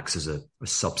then acts as a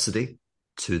subsidy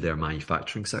to their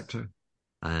manufacturing sector,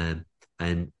 and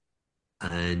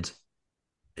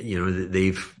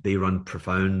they run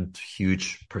profound,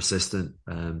 huge, persistent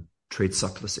trade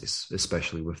surpluses,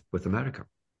 especially with America.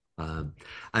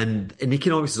 And in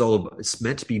economics, it's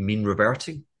meant to be mean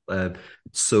reverting.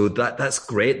 So that's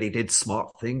great. They did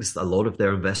smart things. A lot of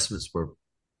their investments were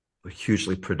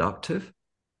hugely productive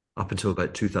up until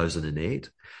about 2008.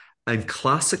 And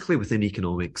classically within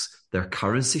economics, their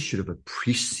currency should have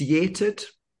appreciated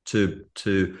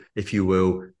to, if you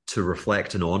will, to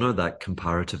reflect and honor that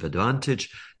comparative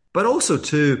advantage, but also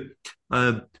to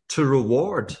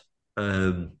reward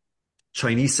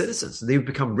Chinese citizens. They would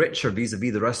become richer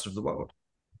vis-a-vis the rest of the world.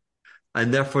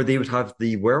 And therefore, they would have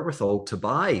the wherewithal to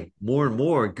buy more and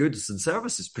more goods and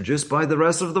services produced by the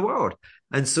rest of the world.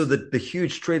 And so the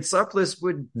huge trade surplus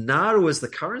would narrow as the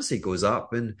currency goes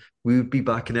up and we would be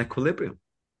back in equilibrium.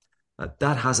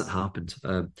 That hasn't happened.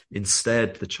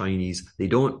 Instead, the Chinese, they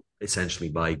don't essentially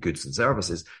buy goods and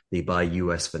services. They buy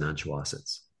US financial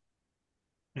assets.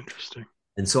 Interesting.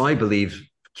 And so I believe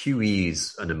QE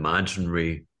is an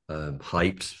imaginary,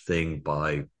 hyped thing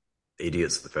by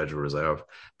idiots at the Federal Reserve,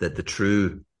 that the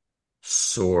true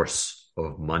source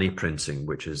of money printing,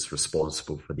 which is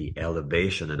responsible for the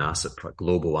elevation in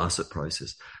global asset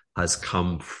prices, has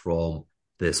come from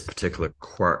this particular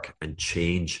quirk and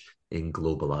change in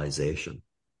globalization.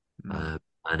 And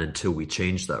until we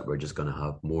change that, we're just going to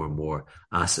have more and more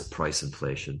asset price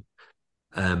inflation.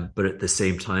 But at the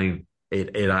same time,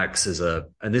 it acts as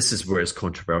and this is where it's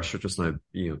controversial just now,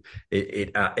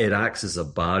 it acts as a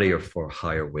barrier for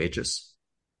higher wages.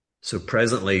 So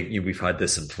presently, we've had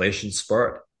this inflation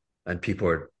spurt and people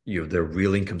are, their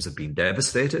real incomes have been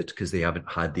devastated because they haven't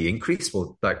had the increase.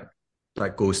 Well,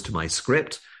 that goes to my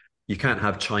script. You can't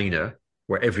have China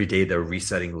where every day they're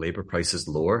resetting labor prices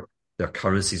lower. Their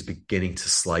currency is beginning to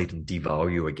slide and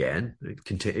devalue again.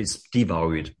 It's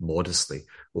devalued modestly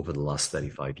over the last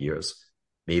 35 years.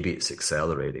 Maybe it's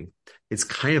accelerating. It's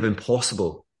kind of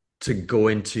impossible to go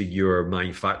into your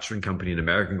manufacturing company in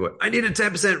America and go, I need a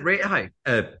 10% rate hike,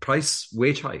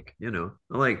 wage hike, I'm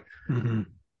like,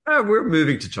 we're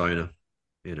moving to China,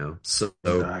 So,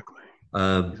 exactly.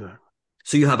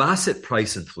 So you have asset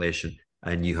price inflation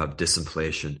and you have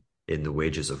disinflation in the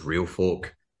wages of real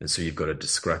folk. And so you've got a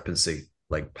discrepancy,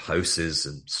 like houses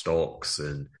and stocks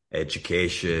and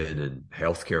education and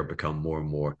healthcare become more and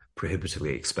more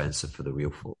prohibitively expensive for the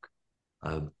real folk.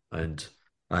 And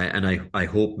I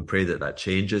hope and pray that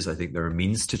changes. I think there are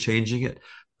means to changing it.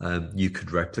 You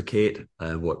could replicate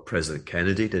what President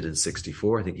Kennedy did in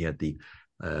 '64. I think he had the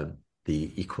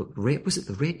equal rate. Was it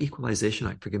the Rate Equalization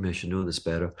Act? Forgive me, I should know this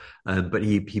better. But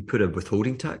he put a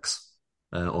withholding tax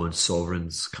on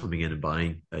sovereigns coming in and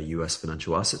buying U.S.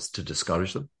 financial assets to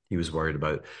discourage them. He was worried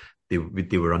about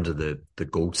they were under the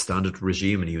gold standard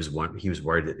regime, and he was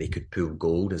worried that they could pull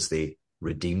gold as they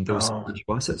redeemed those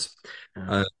financial assets.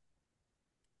 Yeah.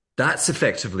 That's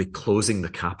effectively closing the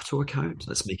capital account.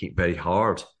 That's making it very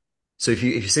hard. So if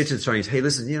you say to the Chinese, hey,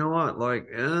 listen, you know what, like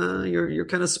you're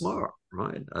kind of smart,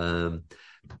 right?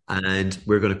 And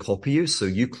we're going to copy you. So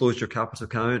you close your capital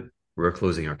account, we're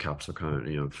closing our capital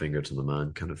account, finger to the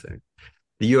man kind of thing.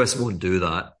 The US won't do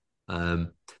that.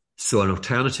 So an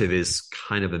alternative is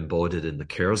kind of embodied in the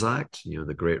CARES Act,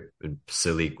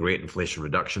 the Great Inflation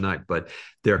Reduction Act, but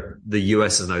the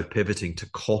US is now pivoting to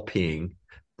copying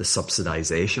the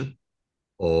subsidization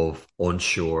of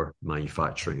onshore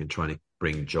manufacturing and trying to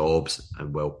bring jobs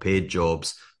and well-paid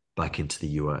jobs back into the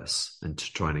US and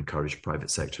to try and encourage private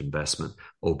sector investment,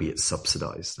 albeit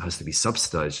subsidized. It has to be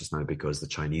subsidized just now because the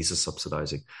Chinese are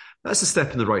subsidizing. That's a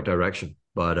step in the right direction,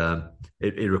 but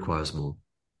it requires more.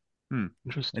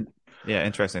 Interesting. Yeah,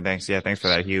 interesting. Thanks. Yeah, thanks for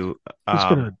that, Hugh. Go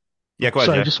ahead.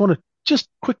 Sorry, I just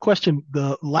quick question.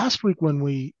 The last week when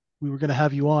we were going to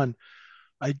have you on,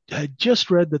 I had just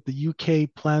read that the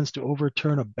UK plans to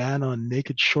overturn a ban on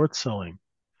naked short selling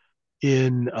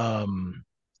in, of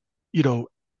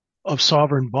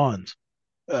sovereign bonds.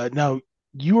 Now,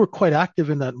 you were quite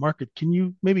active in that market. Can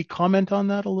you maybe comment on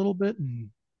that a little bit?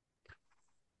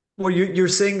 Well, you're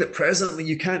saying that presently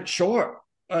you can't short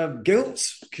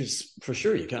gilts, because for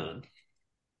sure you can.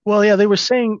 Well, yeah, they were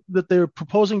saying that they were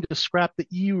proposing to scrap the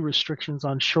EU restrictions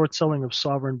on short selling of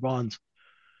sovereign bonds.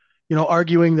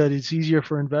 Arguing that it's easier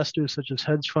for investors such as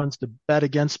hedge funds to bet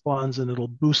against bonds and it'll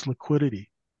boost liquidity.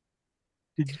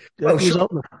 Well, That was sure. out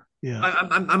in the, yeah.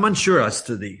 I'm unsure as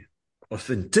to the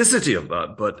authenticity of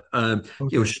that, but Okay.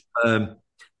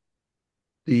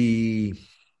 the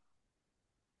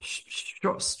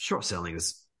short selling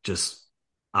is just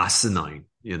asinine,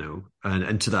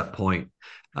 and to that point,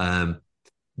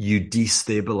 you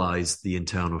destabilize the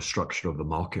internal structure of the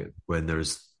market when there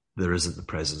isn't the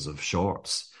presence of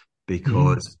shorts,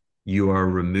 because you are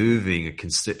removing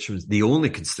the only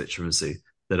constituency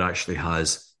that actually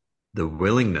has the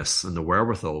willingness and the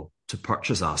wherewithal to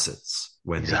purchase assets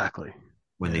Exactly.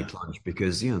 when they plunge,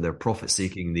 because they're profit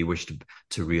seeking, they wish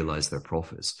to realize their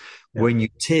profits. Yeah. When you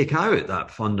take out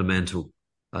that fundamental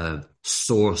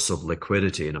source of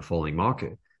liquidity in a falling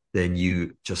market, then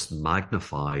you just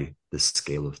magnify the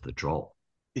scale of the drop.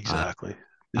 Exactly.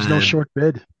 There's no short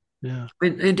bid. Yeah.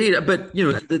 Indeed, but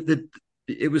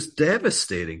it was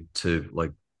devastating to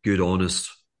like good,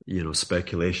 honest,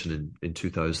 speculation in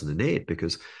 2008,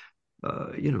 because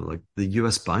like the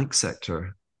U.S. bank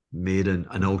sector made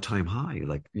an all-time high,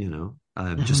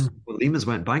 just Lehman's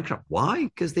went bankrupt. Why?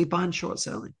 Because they banned short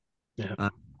selling. Yeah.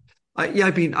 I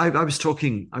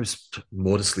was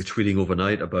modestly tweeting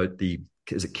overnight about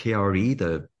is it KRE,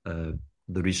 the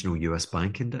regional US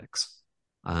bank index,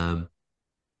 and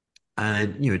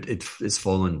it's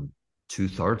fallen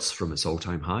 2/3 from its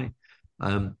all-time high.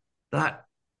 That,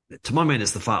 to my mind,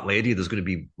 is the fat lady. There are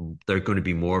going to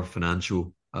be more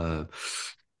financial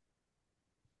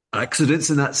accidents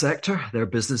in that sector. Their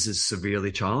business is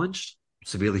severely challenged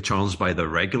by the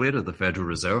regulator, the Federal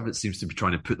Reserve. It seems to be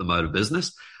trying to put them out of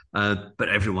business, but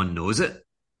everyone knows it,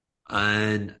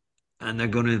 and they're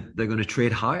going to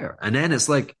trade higher. And then it's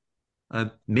like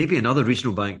maybe another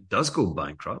regional bank does go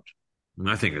bankrupt, and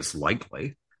I think it's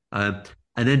likely. And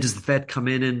then does the Fed come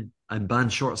in and ban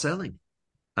short selling?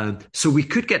 So we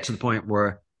could get to the point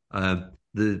where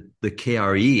the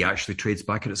KRE actually trades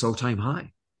back at its all-time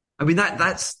high. I mean,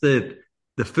 that's the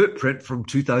footprint from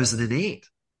 2008.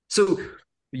 So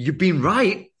you've been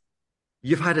right.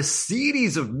 You've had a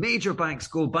series of major banks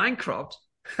go bankrupt,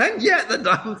 and yet the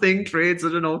damn thing trades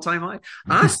at an all-time high.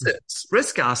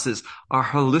 Risk assets are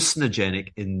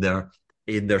hallucinogenic in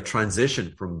their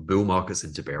transition from bull markets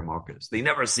into bear markets. They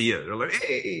never see it. They're like,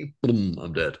 hey, boom,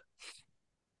 I'm dead.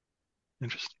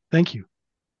 Interesting. Thank you.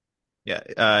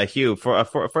 Yeah, Hugh, for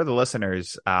the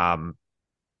listeners,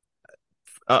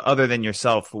 other than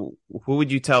yourself, who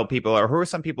would you tell people, or who are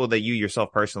some people that you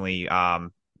yourself personally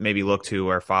maybe look to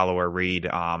or follow or read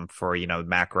for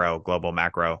global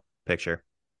macro picture?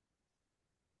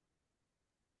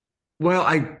 Well,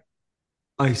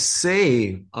 I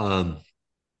say, do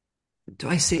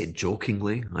I say it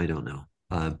jokingly? I don't know,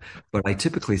 but I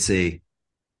typically say,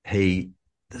 hey,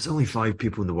 there's only 5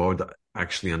 people in the world that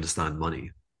actually understand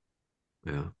money.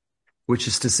 Yeah, which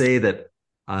is to say that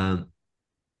the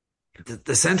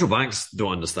central banks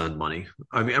don't understand money.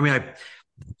 I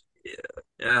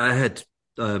had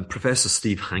Professor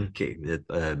Steve Hanke,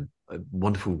 a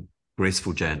wonderful,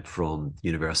 graceful gent from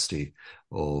University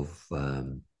of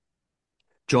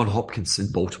John Hopkins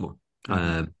in Baltimore.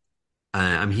 He's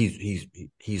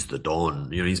the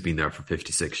Don. He's been there for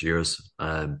 56 years.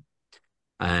 And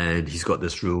he's got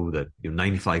this rule that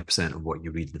 95% of what you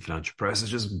read in the financial press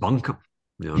is just bunkum.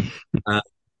 And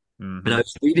I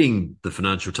was reading the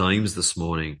Financial Times this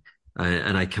morning,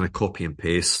 and I kind of copy and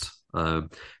paste. There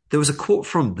was a quote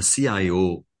from the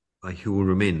CIO, who will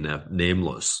remain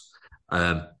nameless,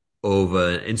 of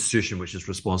an institution which is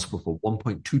responsible for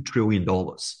 $1.2 trillion,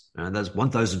 and that's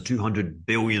 1,200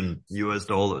 billion US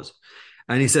dollars.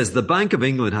 And he says the Bank of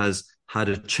England has had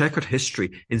a checkered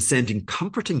history in sending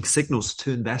comforting signals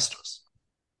to investors.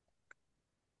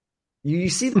 You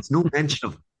see, there's no mention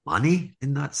of money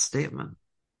in that statement.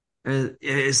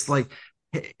 It's like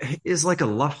a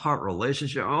love-heart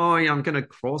relationship. Oh, yeah, I'm going to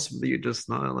cross with you just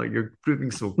now. Like, you're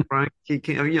proving so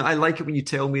cranky. I like it when you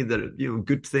tell me that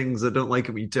good things. I don't like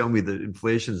it when you tell me that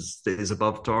inflation is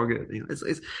above target. It's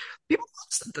people.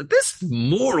 This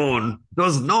moron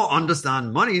does not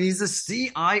understand money, and he's the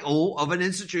CIO of an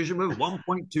institution with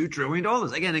 $1.2 trillion.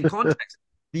 Again, in context,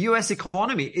 the U.S.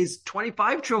 economy is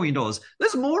 $25 trillion.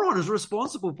 This moron is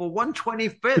responsible for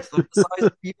 1/25 of the size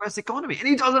of the U.S. economy, and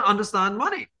he doesn't understand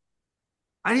money.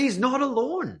 And he's not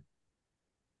alone.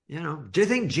 Do you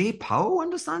think Jay Powell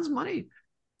understands money?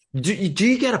 Do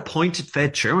you get appointed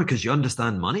Fed chairman because you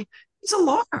understand money? He's a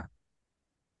lawyer.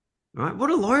 Right? What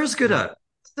are lawyers good at?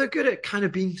 they're good at kind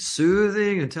of being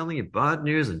soothing and telling you bad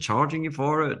news and charging you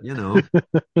for it.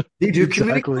 They do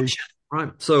Exactly. communication,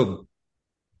 right? So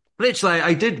literally,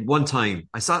 I did one time.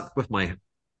 I sat with I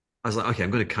was like, okay,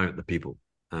 I'm going to count the people.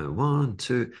 One,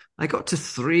 two. I got to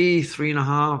three,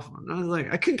 3.5. And I was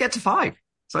like, I couldn't get to 5.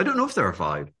 So I don't know if there are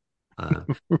 5.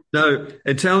 Now,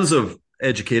 in terms of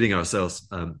educating ourselves,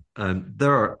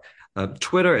 there are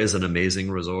Twitter is an amazing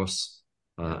resource.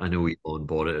 I know we all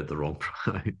bought it at the wrong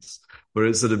price, but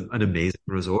it's an amazing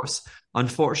resource.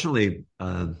 Unfortunately,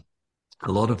 a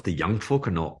lot of the young folk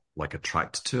are not like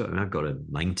attracted to it. I mean, I've got a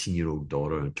 19-year-old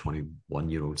daughter and a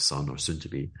 21-year-old son, or soon to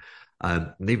be.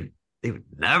 They would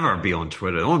never be on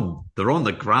Twitter. They're on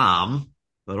the gram,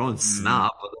 they're on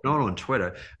Snap, but they're not on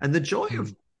Twitter. And the joy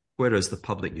of Twitter is the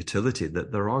public utility,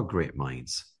 that there are great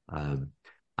minds.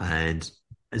 And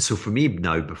so for me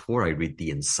now, before I read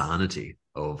the insanity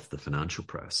of the financial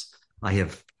press, I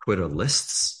have Twitter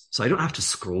lists, so I don't have to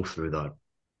scroll through that,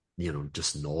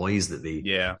 just noise that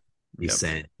they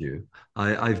send you.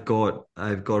 I've got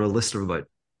a list of about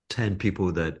 10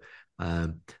 people that,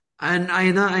 and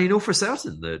I know for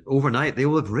certain that overnight they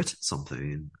will have written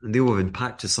something and they will have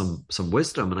impacted some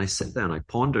wisdom. And I sit there and I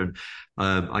ponder, and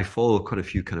I follow quite a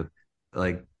few kind of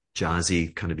like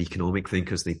jazzy kind of economic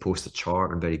thinkers. They post a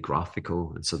chart and very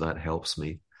graphical, and so that helps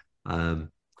me. If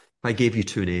I gave you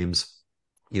 2 names,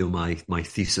 my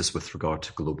thesis with regard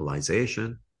to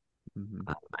globalization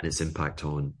and its impact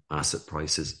on asset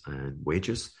prices and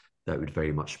wages, that would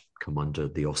very much come under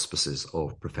the auspices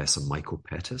of Professor Michael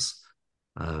Pettis.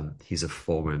 He's a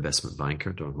former investment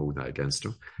banker, don't hold that against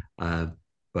him.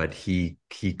 But he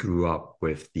grew up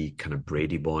with the kind of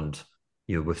Brady bond,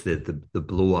 with the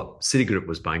blow up. Citigroup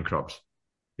was bankrupt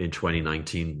in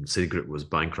 2019. Citigroup was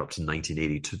bankrupt in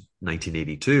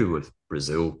 1982 with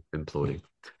Brazil imploding.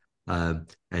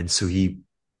 And so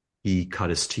he cut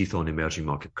his teeth on emerging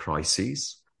market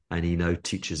crises, and he now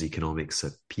teaches economics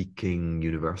at Peking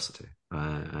University.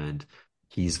 And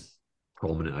he's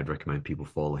prominent. I'd recommend people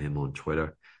follow him on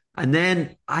Twitter. And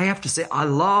then I have to say,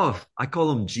 I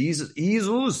call him Jesus,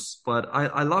 but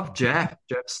I love Jeff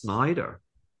Snyder,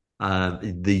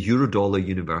 the Eurodollar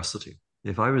University.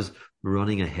 If I was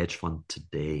running a hedge fund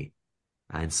today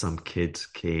and some kid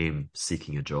came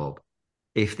seeking a job,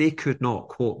 if they could not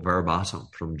quote verbatim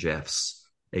from Jeff's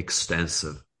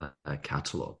extensive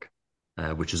catalog,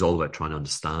 which is all about trying to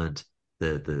understand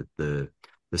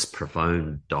this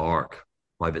profound, dark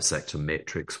private sector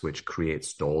matrix which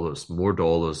creates dollars. More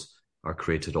dollars are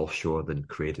created offshore than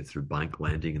created through bank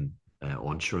lending and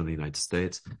onshore in the United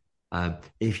States.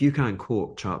 If you can't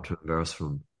quote chapter and verse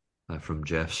from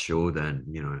Jeff's show, then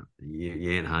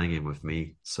you ain't hanging with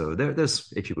me. So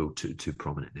there's, if you will, two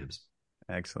prominent names.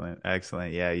 Excellent.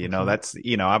 Yeah, that's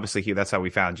obviously, Hugh, that's how we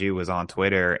found you, was on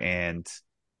Twitter. And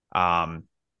like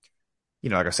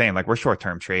I was saying, like, we're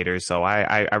short-term traders, so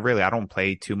I really don't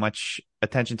pay too much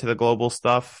attention to the global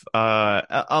stuff,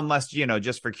 unless,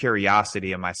 just for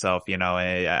curiosity of myself,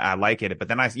 I like it. But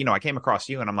then I came across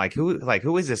you and I'm like,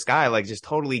 who is this guy? Like, just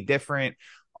totally different,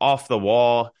 off the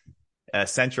wall,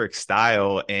 centric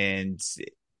style. And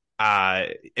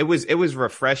it was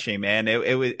refreshing, man.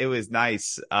 It was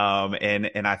nice.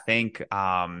 And I think,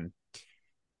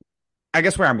 I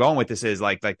guess where I'm going with this is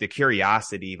like the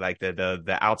curiosity, like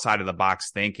the outside of the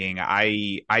box thinking.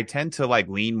 I tend to like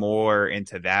lean more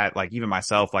into that. Like, even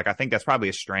myself, like, I think that's probably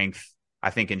a strength, I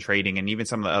think, in trading. And even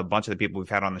a bunch of the people we've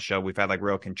had on the show, we've had like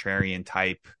real contrarian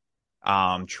type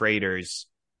traders.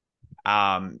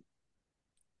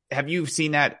 Have you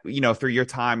seen that, through your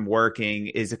time working?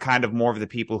 Is it kind of more of the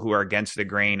people who are against the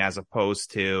grain as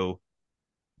opposed to,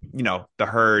 the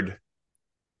herd,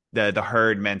 the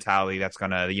herd mentality that's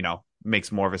going to,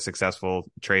 makes more of a successful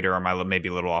trader? Or am I maybe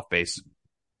a little off base?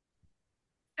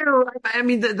 I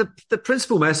mean, the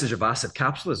principal message of asset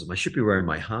capitalism, I should be wearing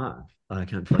my hat. I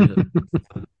can't find it.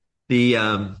 The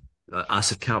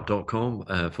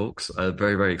assetcap.com, folks,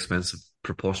 very, very expensive,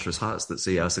 preposterous hats that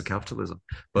say asset capitalism.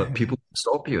 But people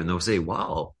stop you and they'll say,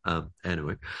 wow.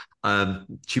 Anyway,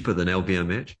 cheaper than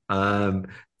LVMH.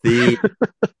 The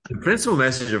principal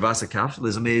message of asset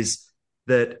capitalism is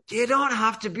that you don't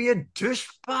have to be a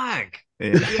douchebag.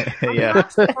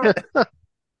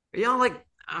 Yeah. Like,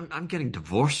 I'm getting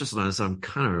divorced just now, so I'm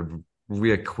kind of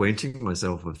reacquainting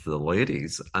myself with the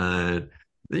ladies. And,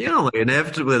 like,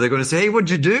 inevitably they're going to say, hey, what'd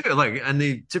you do? Like, and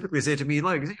they typically say to me,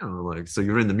 like, so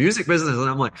you're in the music business? And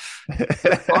I'm like,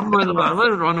 run with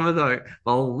it.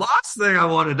 The last thing I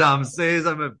want to damn say is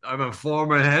I'm a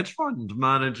former hedge fund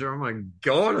manager. Oh my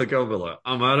God. Like, I'll be like,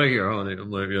 I'm out of here, honey. I'm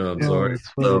like, yeah, I'm sorry.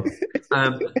 So,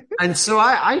 and so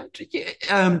I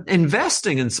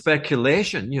investing in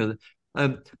speculation,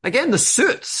 Again, the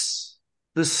suits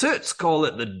call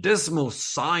it the dismal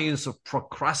science of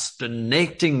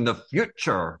procrastinating the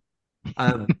future.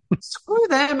 Screw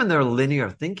them and their linear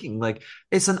thinking. Like,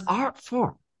 it's an art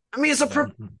form. I mean,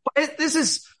 this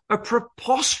is a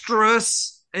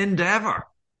preposterous endeavor.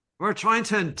 We're trying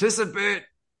to anticipate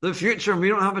the future, and we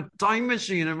don't have a time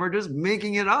machine, and we're just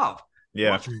making it up.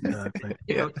 Yeah. Exactly.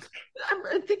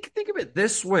 Think of it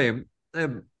this way. I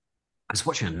was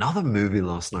watching another movie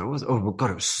last night. Oh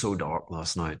God, it was so dark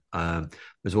last night. I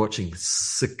was watching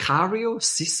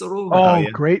Cicero. Oh,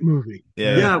 great movie.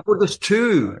 Yeah. Well, there's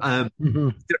two. There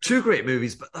are two great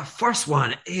movies, but the first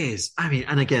one is,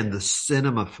 and again, the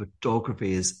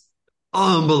cinematography is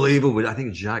unbelievable. I think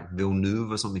it's Jacques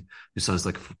Villeneuve or something, who sounds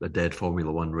like a dead Formula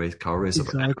One car racer.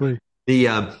 Exactly.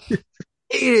 It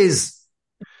is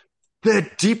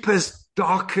the deepest,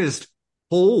 darkest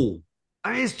hole.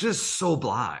 It's just so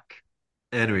black.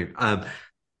 Anyway,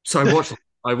 so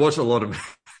I watched a lot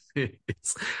of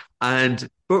movies,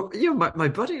 but my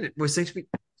buddy was saying to me,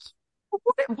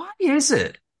 why is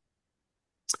it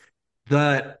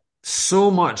that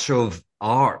so much of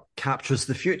art captures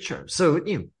the future? So,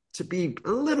 to be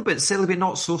a little bit silly, but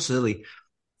not so silly,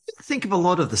 think of a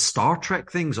lot of the Star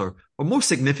Trek things, or more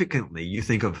significantly, you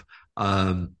think of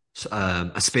A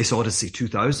Space Odyssey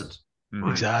 2000.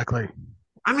 Right? Exactly.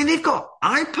 They've got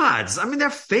iPads. They're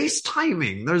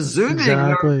FaceTiming. They're Zooming.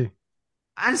 Exactly.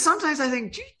 And sometimes I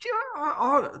think,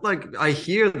 I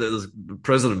hear that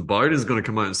President Biden is going to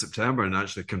come out in September and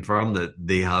actually confirm that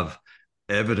they have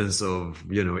evidence of,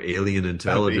 alien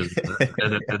intelligence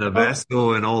in a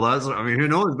vessel and all that. Who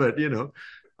knows? But,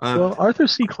 well, Arthur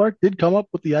C. Clarke did come up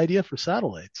with the idea for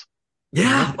satellites.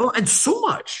 Yeah. Oh, and so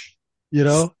much.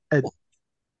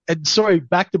 And sorry,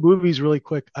 back to movies really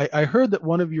quick. I heard that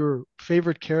one of your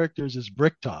favorite characters is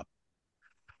Bricktop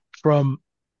from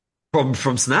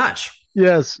Snatch.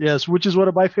 Yes, which is one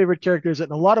of my favorite characters,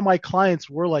 and a lot of my clients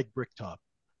were like Bricktop.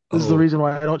 This is the reason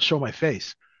why I don't show my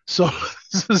face. So,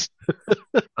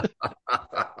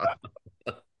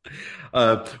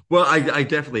 well, I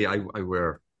definitely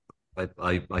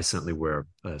I certainly wear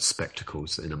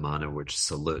spectacles in a manner which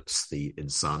salutes the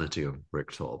insanity of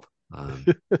Bricktop.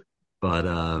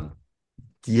 But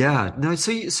yeah, no.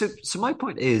 So my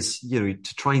point is, to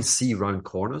try and see round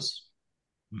corners.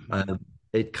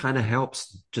 It kind of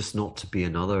helps just not to be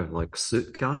another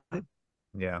suit guy.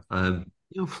 Yeah.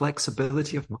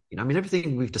 Flexibility of mind.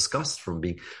 Everything we've discussed, from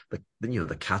being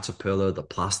the caterpillar, the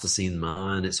plasticine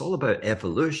man, it's all about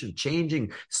evolution,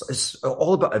 changing. It's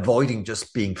all about avoiding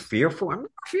just being fearful. I'm not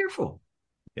fearful.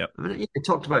 Yep. I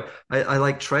talked about, I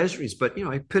like treasuries, but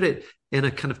I put it in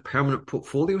a kind of permanent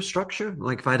portfolio structure.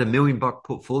 Like if I had $1 million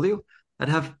portfolio, I'd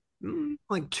have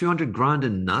like 200 grand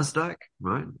in NASDAQ,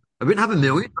 right? I wouldn't have $1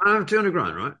 million, I'd have 200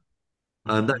 grand, right?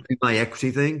 That'd be my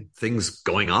equity thing. Things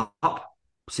going up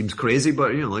seems crazy,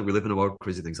 but we live in a world,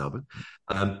 crazy things happen.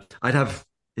 I'd have,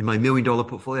 in my $1 million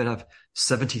portfolio, I'd have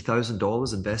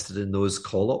 $70,000 invested in those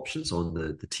call options on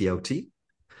the TLT.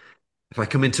 If I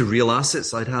come into real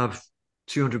assets, I'd have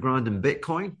 200 grand in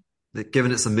Bitcoin. That,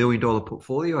 given it's $1 million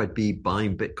portfolio, I'd be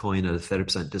buying Bitcoin at a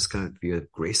 30% discount via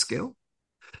Grayscale.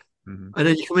 And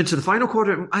then you come into the final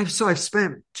quarter. I've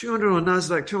spent 200 on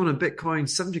NASDAQ, 200 on Bitcoin,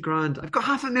 70 grand. I've got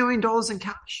 $500,000 in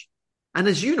cash. And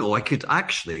as you know, I could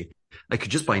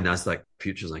just buy NASDAQ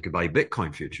futures and I could buy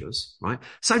Bitcoin futures, right?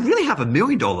 So I'd really have $1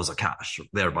 million of cash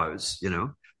thereabouts,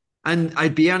 and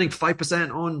I'd be earning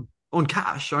 5% on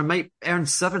cash, or I might earn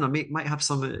 7%. I might have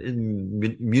some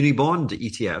in muni bond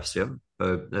ETFs,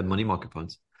 money market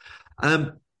funds.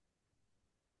 I'm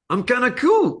kind of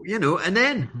cool, and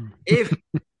then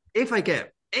if I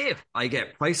get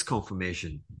price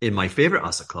confirmation in my favorite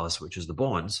asset class, which is the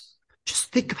bonds,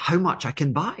 just think of how much I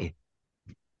can buy.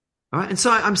 All right. And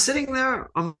so I'm sitting there,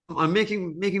 I'm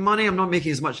making money. I'm not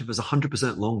making as much if it's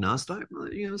 100% long NASDAQ.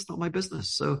 It's not my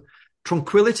business. So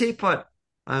tranquility, but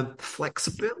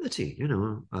flexibility,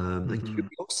 and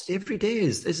curiosity every day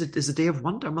is a day of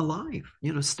wonder. I'm alive,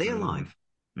 stay alive.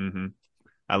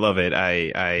 I love it.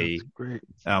 That's great.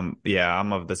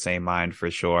 I'm of the same mind for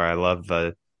sure. I love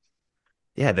the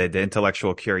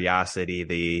intellectual curiosity,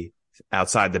 the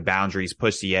outside the boundaries,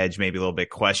 push the edge, maybe a little bit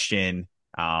question.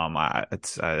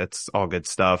 It's all good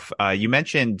stuff. You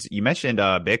mentioned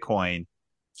Bitcoin,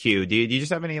 Hugh. Do you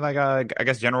just have any I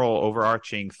guess general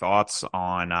overarching thoughts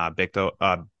on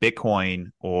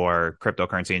Bitcoin or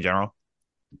cryptocurrency in general?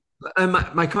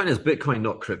 My kind is Bitcoin,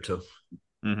 not crypto.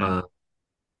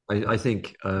 I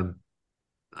think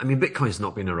Bitcoin's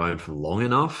not been around for long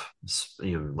enough. It's,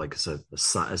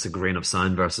 it's a grain of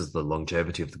sand versus the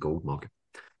longevity of the gold market.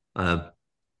 But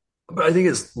I think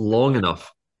it's long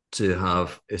enough to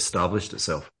have established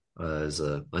itself as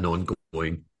an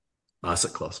ongoing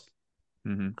asset class.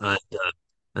 Mm-hmm.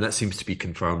 And that seems to be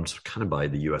confirmed kind of by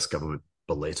the US government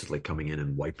belatedly coming in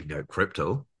and wiping out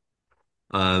crypto,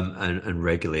 and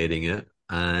regulating it,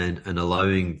 and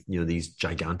allowing, these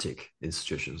gigantic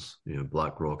institutions,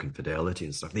 BlackRock and Fidelity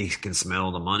and stuff, they can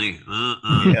smell the money.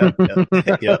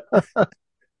 Yeah.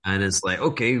 And it's like,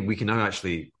 okay, we can launch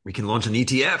an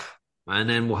ETF, and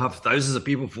then we'll have thousands of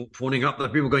people phoning up,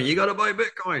 that people going, you got to buy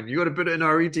Bitcoin, you got to put it in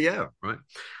our ETF, right?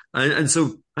 And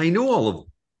so I know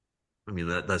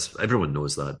that's everyone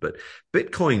knows that, but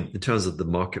Bitcoin, in terms of the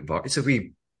market value, so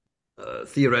we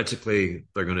theoretically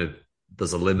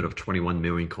there's a limit of 21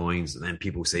 million coins, and then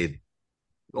people say,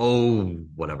 oh,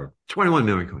 whatever, 21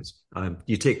 million coins.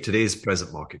 You take today's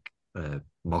present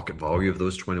market value of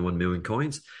those 21 million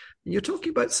coins, and you're talking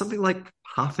about something like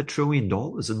 $500 billion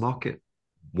in market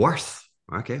worth.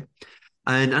 Okay.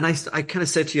 And I kind of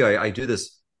said to you, I do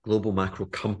this global macro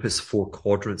compass, 4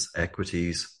 quadrants: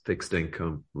 equities, fixed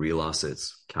income, real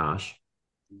assets, cash.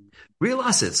 Real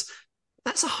assets,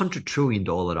 that's $100 trillion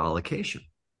allocation.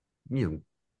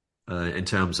 In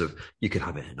terms of, you could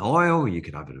have it in oil, you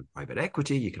could have it in private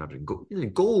equity, you could have it in gold.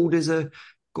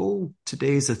 Gold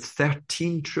today is a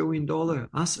 $13 trillion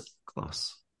asset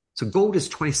class. So gold is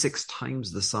 26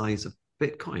 times the size of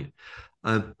Bitcoin.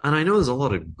 And I know there's a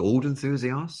lot of gold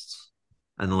enthusiasts,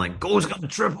 and they're like, gold's going to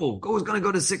triple, gold's going to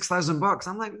go to $6,000.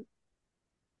 I'm like,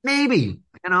 maybe,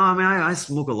 I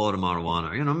smoke a lot of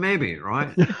marijuana, maybe,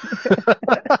 right?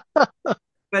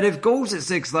 But if gold's at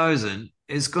 6,000,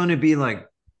 it's going to be like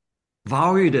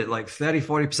valued at like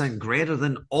 30-40% greater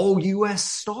than all US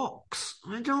stocks.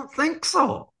 I don't think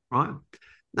so, right?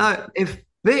 Now, if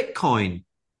Bitcoin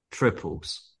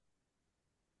triples,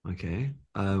 okay,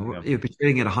 you'd be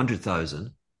trading at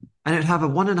 100,000, and it'd have a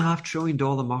 $1.5 trillion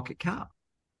market cap,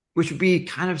 which would be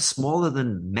kind of smaller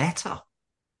than Meta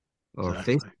or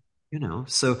Facebook,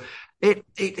 So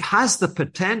it has the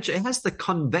potential, it has the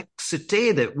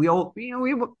convexity that we all,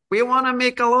 we want to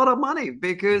make a lot of money,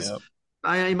 because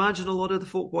I imagine a lot of the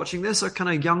folk watching this are kind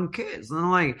of young kids, and they're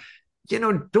like,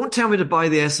 don't tell me to buy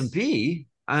the S&P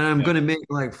and I'm going to make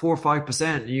like 4 or 5%,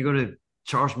 and you're going to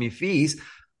charge me fees.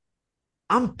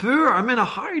 I'm poor. I'm in a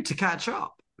hurry to catch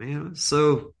up.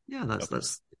 So yeah, that's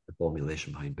the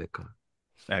formulation behind Bitcoin.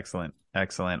 Excellent.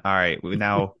 All right.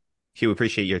 Now, Hugh,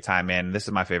 appreciate your time, man. This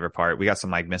is my favorite part. We got some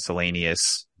like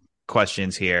miscellaneous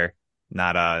questions here,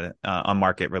 not on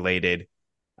market related.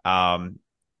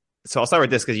 So I'll start with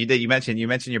this, because you mentioned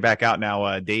you're back out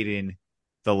now, dating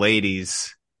the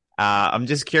ladies. I'm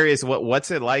just curious, what's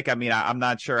it like? I mean, I'm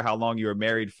not sure how long you were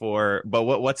married for, but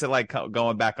what's it like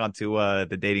going back onto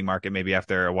the dating market, maybe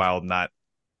after a while not?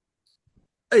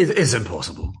 It's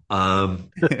impossible.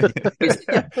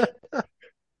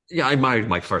 Yeah, I married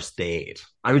my first date.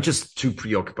 I was just too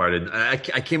preoccupied. I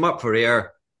came up for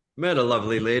air, met a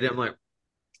lovely lady. I'm like,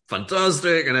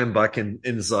 fantastic. And then back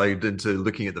inside into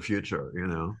looking at the future,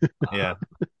 Yeah.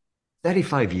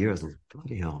 35 years,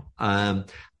 bloody hell.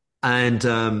 And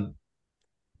I'm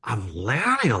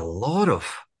learning a lot of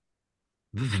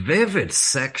vivid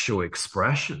sexual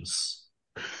expressions.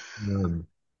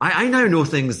 I now know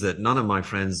things that none of my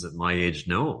friends at my age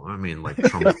know. I mean, like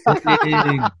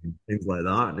trumpeting, things like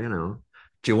that,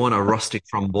 Do you want a rusty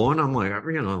trombone? I'm like,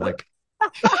 like,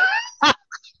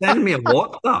 send me a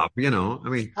WhatsApp, I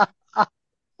mean,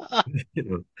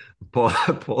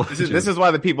 this is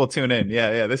why the people tune in.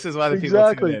 Yeah. This is why the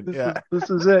people tune in. This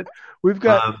is it. We've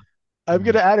got, I'm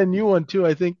going to add a new one too.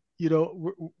 I think,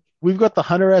 we've got the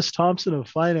Hunter S. Thompson of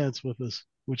finance with us,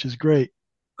 which is great.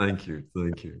 Thank you.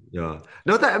 Yeah.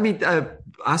 No,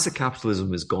 asset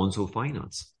capitalism is gonzo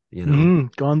finance,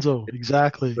 Gonzo,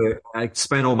 exactly. I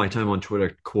spend all my time on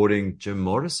Twitter quoting Jim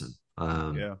Morrison.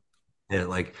 And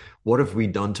like, what have we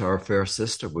done to our fair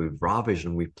sister? We've ravaged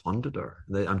and we've plundered her.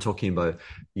 I'm talking about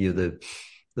the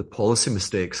policy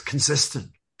mistakes, consistent,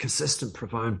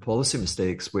 profound policy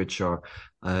mistakes, which are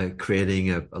creating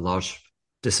a large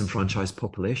disenfranchised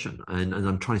population. And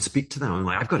I'm trying to speak to them. I'm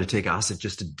like, I've got to take acid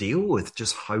just to deal with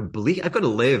just how bleak. I've got to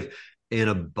live in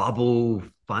a bubble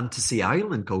fantasy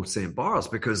island called St. Bart's,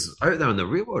 because out there in the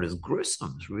real world is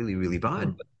gruesome. It's really, really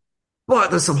bad.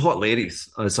 But there's some hot ladies,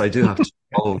 so I do have to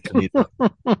follow to meet them.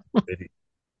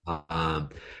 But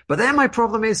then my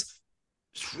problem is,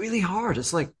 it's really hard.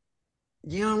 It's like,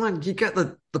 like you get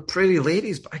the pretty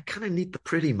ladies, but I kind of need the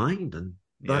pretty mind, and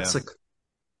that's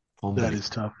that is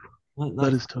tough.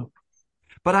 That is tough.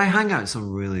 But I hang out in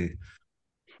some really,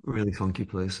 really funky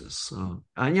places. So,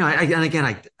 and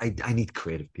I need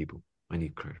creative people.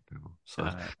 So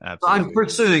I'm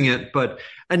pursuing it, but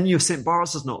St.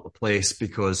 Bart's is not the place,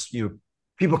 because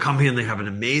people come here and they have an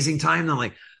amazing time. They're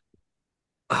like,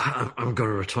 I'm going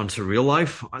to return to real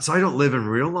life. So I don't live in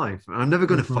real life. I'm never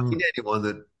going to Mhm. find anyone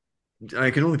that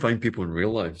I can only find people in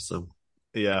real life. So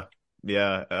Yeah.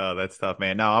 Yeah. Oh, that's tough,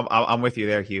 man. No, I'm with you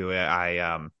there, Hugh.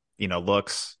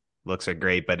 Looks are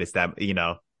great, but it's that, you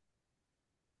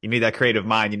need that creative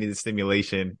mind. You need the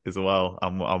stimulation as well.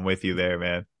 I'm with you there,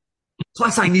 man.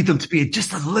 plus I need them to be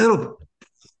just a little,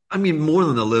 I mean, more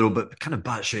than a little, but kind of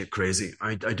batshit crazy.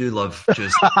 I do love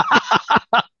just,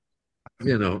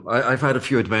 I've had a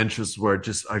few adventures where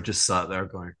I've just sat there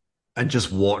going and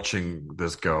just watching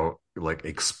this girl like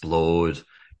explode,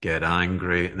 get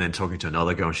angry, and then talking to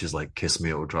another girl, and she's like, "Kiss me,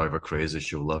 it'll drive her crazy.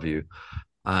 She'll love you."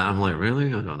 I'm like, "Really?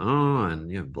 I don't know,"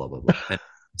 and blah blah blah. And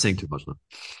I'm saying too much now.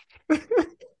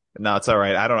 No, it's all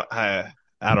right.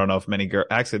 I don't know if many girls,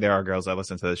 actually, there are girls that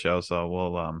listen to the show. So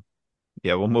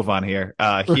we'll move on here.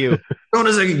 Hugh, Hold on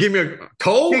a second, give me a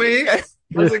call me.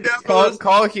 How's it going?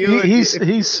 call Hugh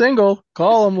He's single.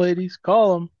 Call him, ladies.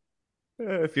 Call him.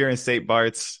 if you're in St.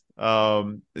 Bart's.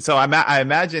 So I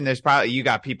imagine there's probably, you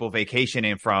got people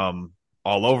vacationing from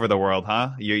all over the world,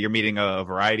 huh? You're meeting a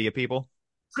variety of people.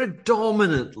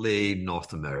 Predominantly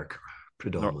North America,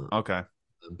 predominantly. Okay.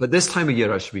 But this time of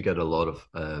year, actually, we get a lot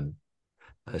of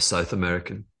South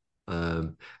American.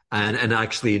 And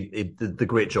actually, the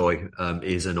great joy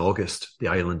is in August, the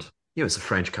island. It's a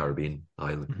French Caribbean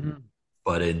island. Mm-hmm.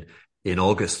 But in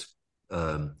August,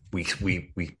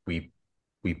 we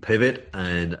pivot,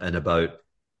 and about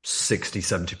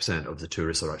 60-70% of the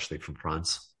tourists are actually from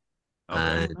France. Okay.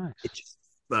 And Nice. it's just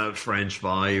that French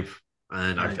vibe.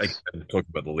 And Nice. I talk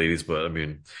about the ladies, but I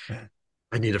mean,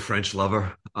 I need a French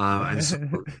lover. And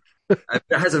so it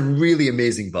has a really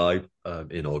amazing vibe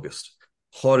in August.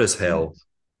 Hot as hell,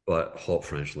 but hot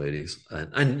French ladies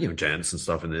and gents and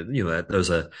stuff. And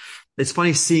it's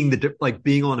funny seeing like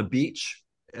being on a beach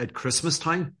at Christmas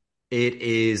time. It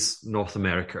is North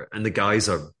America, and the guys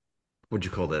are, what do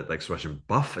you call that expression?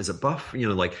 Buff? Is it buff?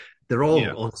 Like they're all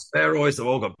on steroids. They've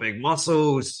all got big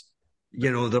muscles.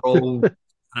 They're all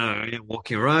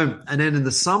walking around. And then in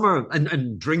the summer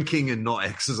and drinking and not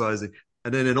exercising.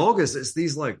 And then in August, it's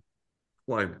these like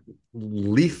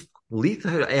lithe, lithe,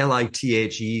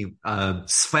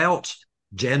 svelte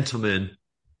gentlemen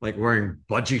like wearing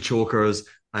budgie chokers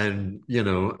and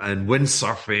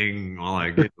windsurfing.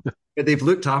 They've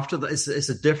looked after that. It's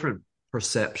a different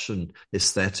perception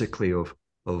aesthetically of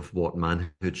what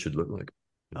manhood should look like.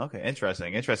 Okay,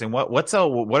 interesting. What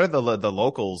are the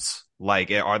locals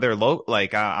like? Are there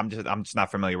I'm just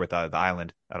not familiar with the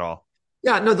island at all.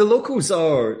 Yeah, no, the locals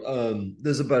are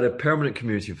there's about a permanent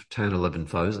community of 10,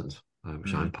 11,000,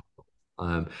 which I'm part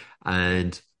of.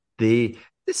 And this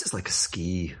is like a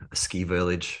ski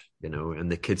village,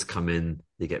 and the kids come in,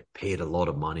 they get paid a lot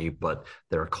of money, but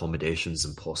their accommodation's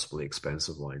impossibly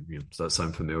expensive. Does that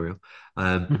sound familiar?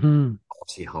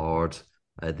 Obviously hard.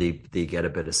 They get a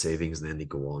bit of savings and then they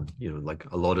go on. Like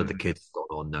a lot of the kids have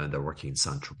gone on now, they're working in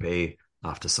Saint-Tropez.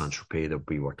 After Saint-Tropez, they'll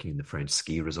be working in the French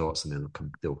ski resorts, and then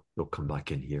they'll come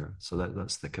back in here. So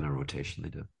that's the kind of rotation they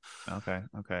do. Okay,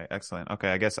 excellent. Okay,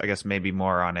 I guess maybe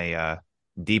more on a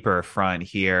deeper front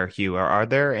here, Hugh. Are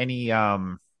there any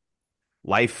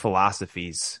life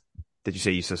philosophies that you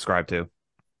say you subscribe to?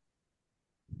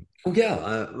 Oh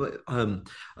yeah, I'm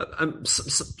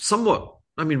somewhat.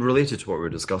 I mean, related to what we're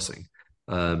discussing,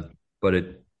 but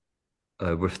it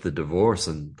with the divorce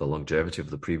and the longevity of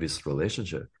the previous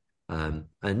relationship. And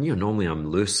normally I'm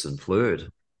loose and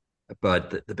fluid,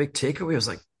 but the big takeaway was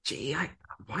like, gee,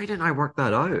 why didn't I work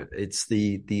that out? It's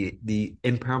the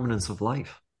impermanence of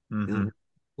life.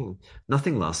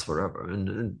 Nothing lasts forever,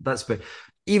 and that's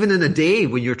even in a day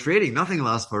when you're trading, nothing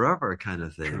lasts forever, kind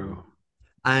of thing. True.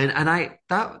 And I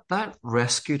that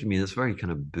rescued me. It's very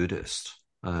kind of Buddhist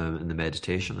in the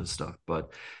meditation and stuff,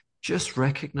 but just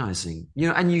recognizing,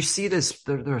 and you see this.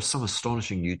 There are some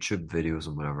astonishing YouTube videos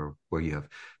and whatever where you have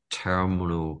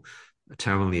terminally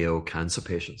ill cancer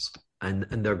patients, and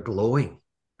they're glowing.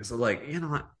 It's like,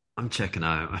 I'm checking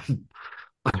out.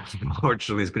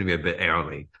 Unfortunately, it's going to be a bit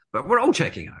early, but we're all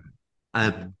checking out.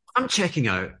 I'm checking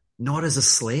out not as a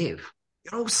slave.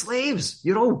 You're all slaves.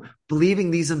 You're all believing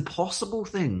these impossible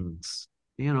things.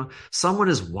 Someone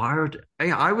is wired.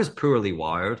 I was poorly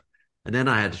wired, and then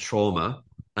I had trauma,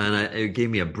 and it gave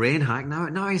me a brain hack.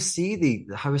 Now I see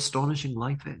how astonishing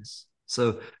life is.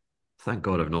 So thank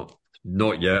God I've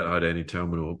not yet had any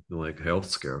terminal health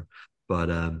scare,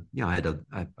 but I had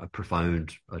a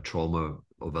profound trauma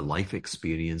of a life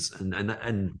experience,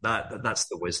 and that's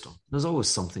the wisdom. There's always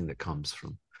something that comes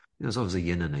from. There's always a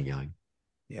yin and a yang.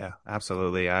 Yeah,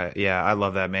 absolutely. I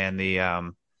love that, man.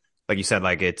 The like you said,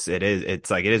 like it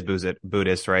is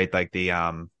Buddhist, right? Like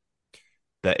the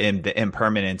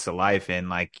impermanence of life, and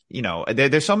like,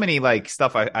 there's so many like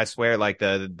stuff. I swear, like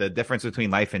the difference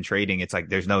between life and trading, it's like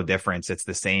there's no difference. It's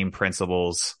the same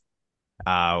principles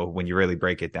when you really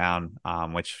break it down,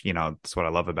 which, that's what I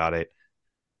love about it.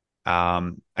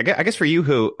 I guess for you,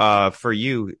 Hugh,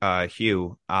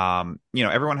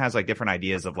 everyone has like different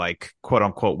ideas of like quote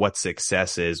unquote what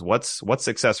success is. What's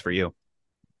success for you?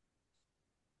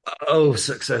 Oh,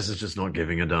 success is just not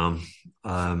giving a damn.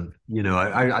 I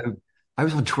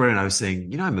was on Twitter and I was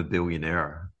saying, I'm a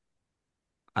billionaire.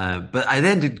 But I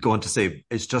then did go on to say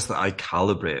it's just that I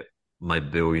calibrate my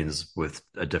billions with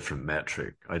a different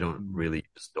metric. I don't really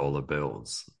use dollar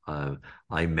bills.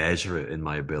 I measure it in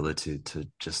my ability to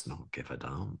just not give a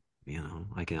damn.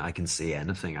 I can say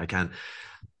anything.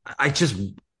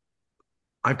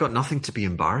 I've got nothing to be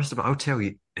embarrassed about. I'll tell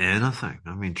you anything.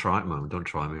 I mean, try it, man. Don't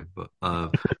try me. But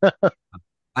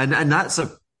and that's a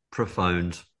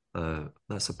profound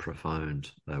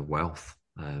wealth.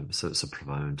 So it's a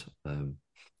profound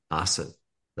asset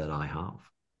that I have.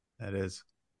 That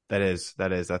is,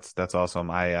 that's awesome.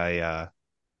 Yeah,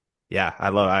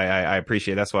 I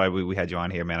appreciate, that's why we had you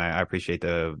on here, man. I appreciate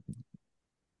this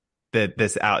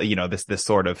out, this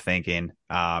sort of thinking.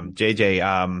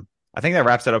 JJ, I think that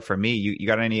wraps it up for me. You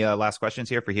got any last questions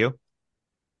here for Hugh?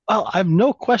 Well, I have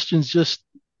no questions. Just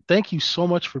thank you so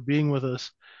much for being with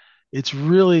us. It's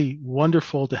really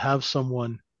wonderful to have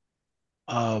someone.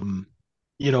 Um,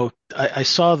 I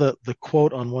saw the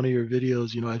quote on one of your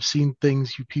videos. I've seen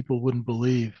things you people wouldn't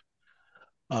believe.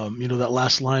 That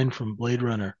last line from Blade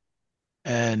Runner.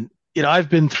 And I've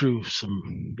been through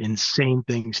some insane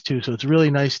things too. So it's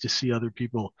really nice to see other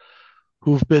people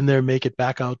who've been there make it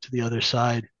back out to the other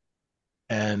side.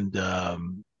 And a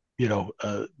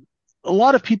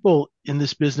lot of people in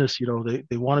this business,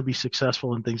 they want to be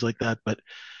successful and things like that, but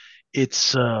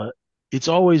it's it's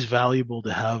always valuable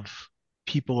to have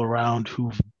people around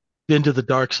who've been to the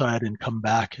dark side and come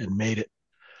back and made it,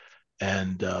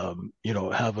 and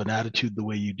have an attitude the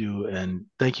way you do. And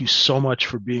thank you so much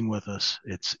for being with us.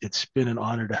 It's been an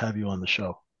honor to have you on the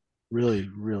show. Really,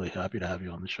 really happy to have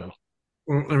you on the show.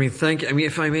 Well, I mean, thank you. I mean,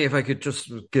 if I could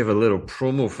just give a little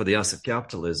promo for the asset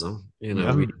capitalism,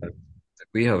 Yeah.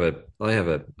 I have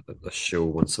a show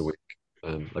once a week.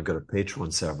 I've got a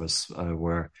Patreon service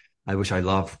which I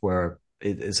love, where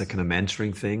it's a kind of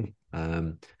mentoring thing.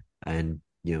 And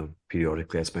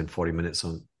periodically I spend 40 minutes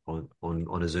on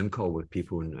a Zoom call with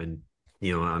people, and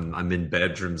I'm in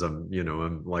bedrooms. I'm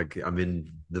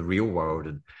in the real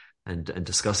world, and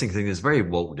discussing things. It's very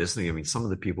Walt Disney. I mean, some of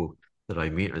the people that I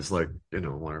meet is like,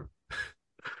 I'm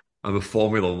a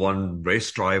Formula One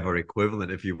race driver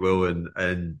equivalent, if you will,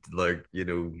 and like,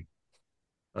 we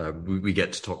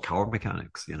get to talk car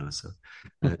mechanics, so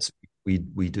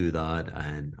we do that.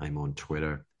 And I'm on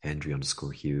Twitter,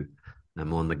 Hendry_Hugh.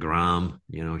 I'm on the gram,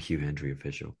 Hugh Hendry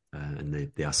official, and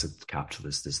the Asset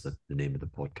Capitalist is the name of the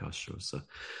podcast show. So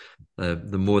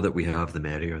the more that we have, the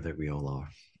merrier that we all are.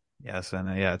 Yes, and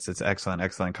it's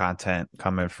excellent content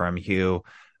coming from Hugh.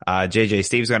 JJ,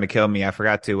 Steve's going to kill me. I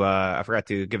forgot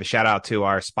to give a shout out to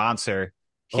our sponsor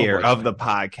here of the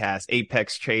podcast,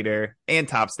 Apex Trader and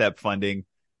Top Step Funding.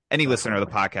 Any listener of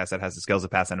the podcast that has the skills to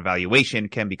pass an evaluation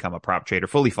can become a prop trader,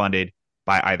 fully funded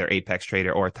by either Apex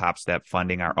Trader or Top Step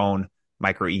Funding. Our own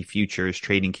Micro E Futures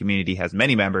trading community has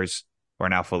many members who are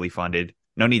now fully funded.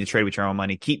 No need to trade with your own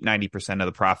money. Keep 90% of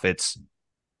the profits.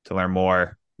 To learn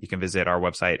more, you can visit our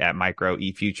website at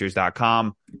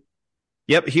microefutures.com.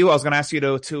 Yep, Hugh, I was going to ask you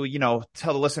to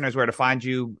tell the listeners where to find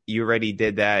you. You already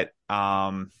did that.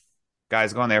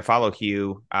 Guys, go on there, follow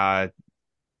Hugh.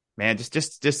 Man,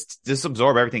 just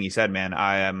absorb everything you said,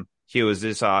 man. Hugh, it's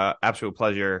just absolute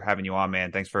pleasure having you on,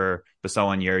 man. Thanks for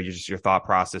bestowing your thought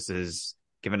processes,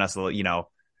 giving us a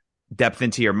little, depth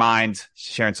into your mind,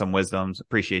 sharing some wisdoms.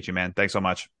 Appreciate you, man. Thanks so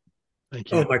much.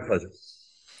 Thank you. Oh, my pleasure.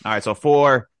 All right, so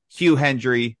for Hugh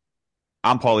Hendry,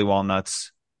 I'm Paulie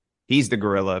Walnuts. He's the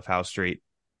gorilla of House Street.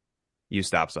 You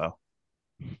stop so.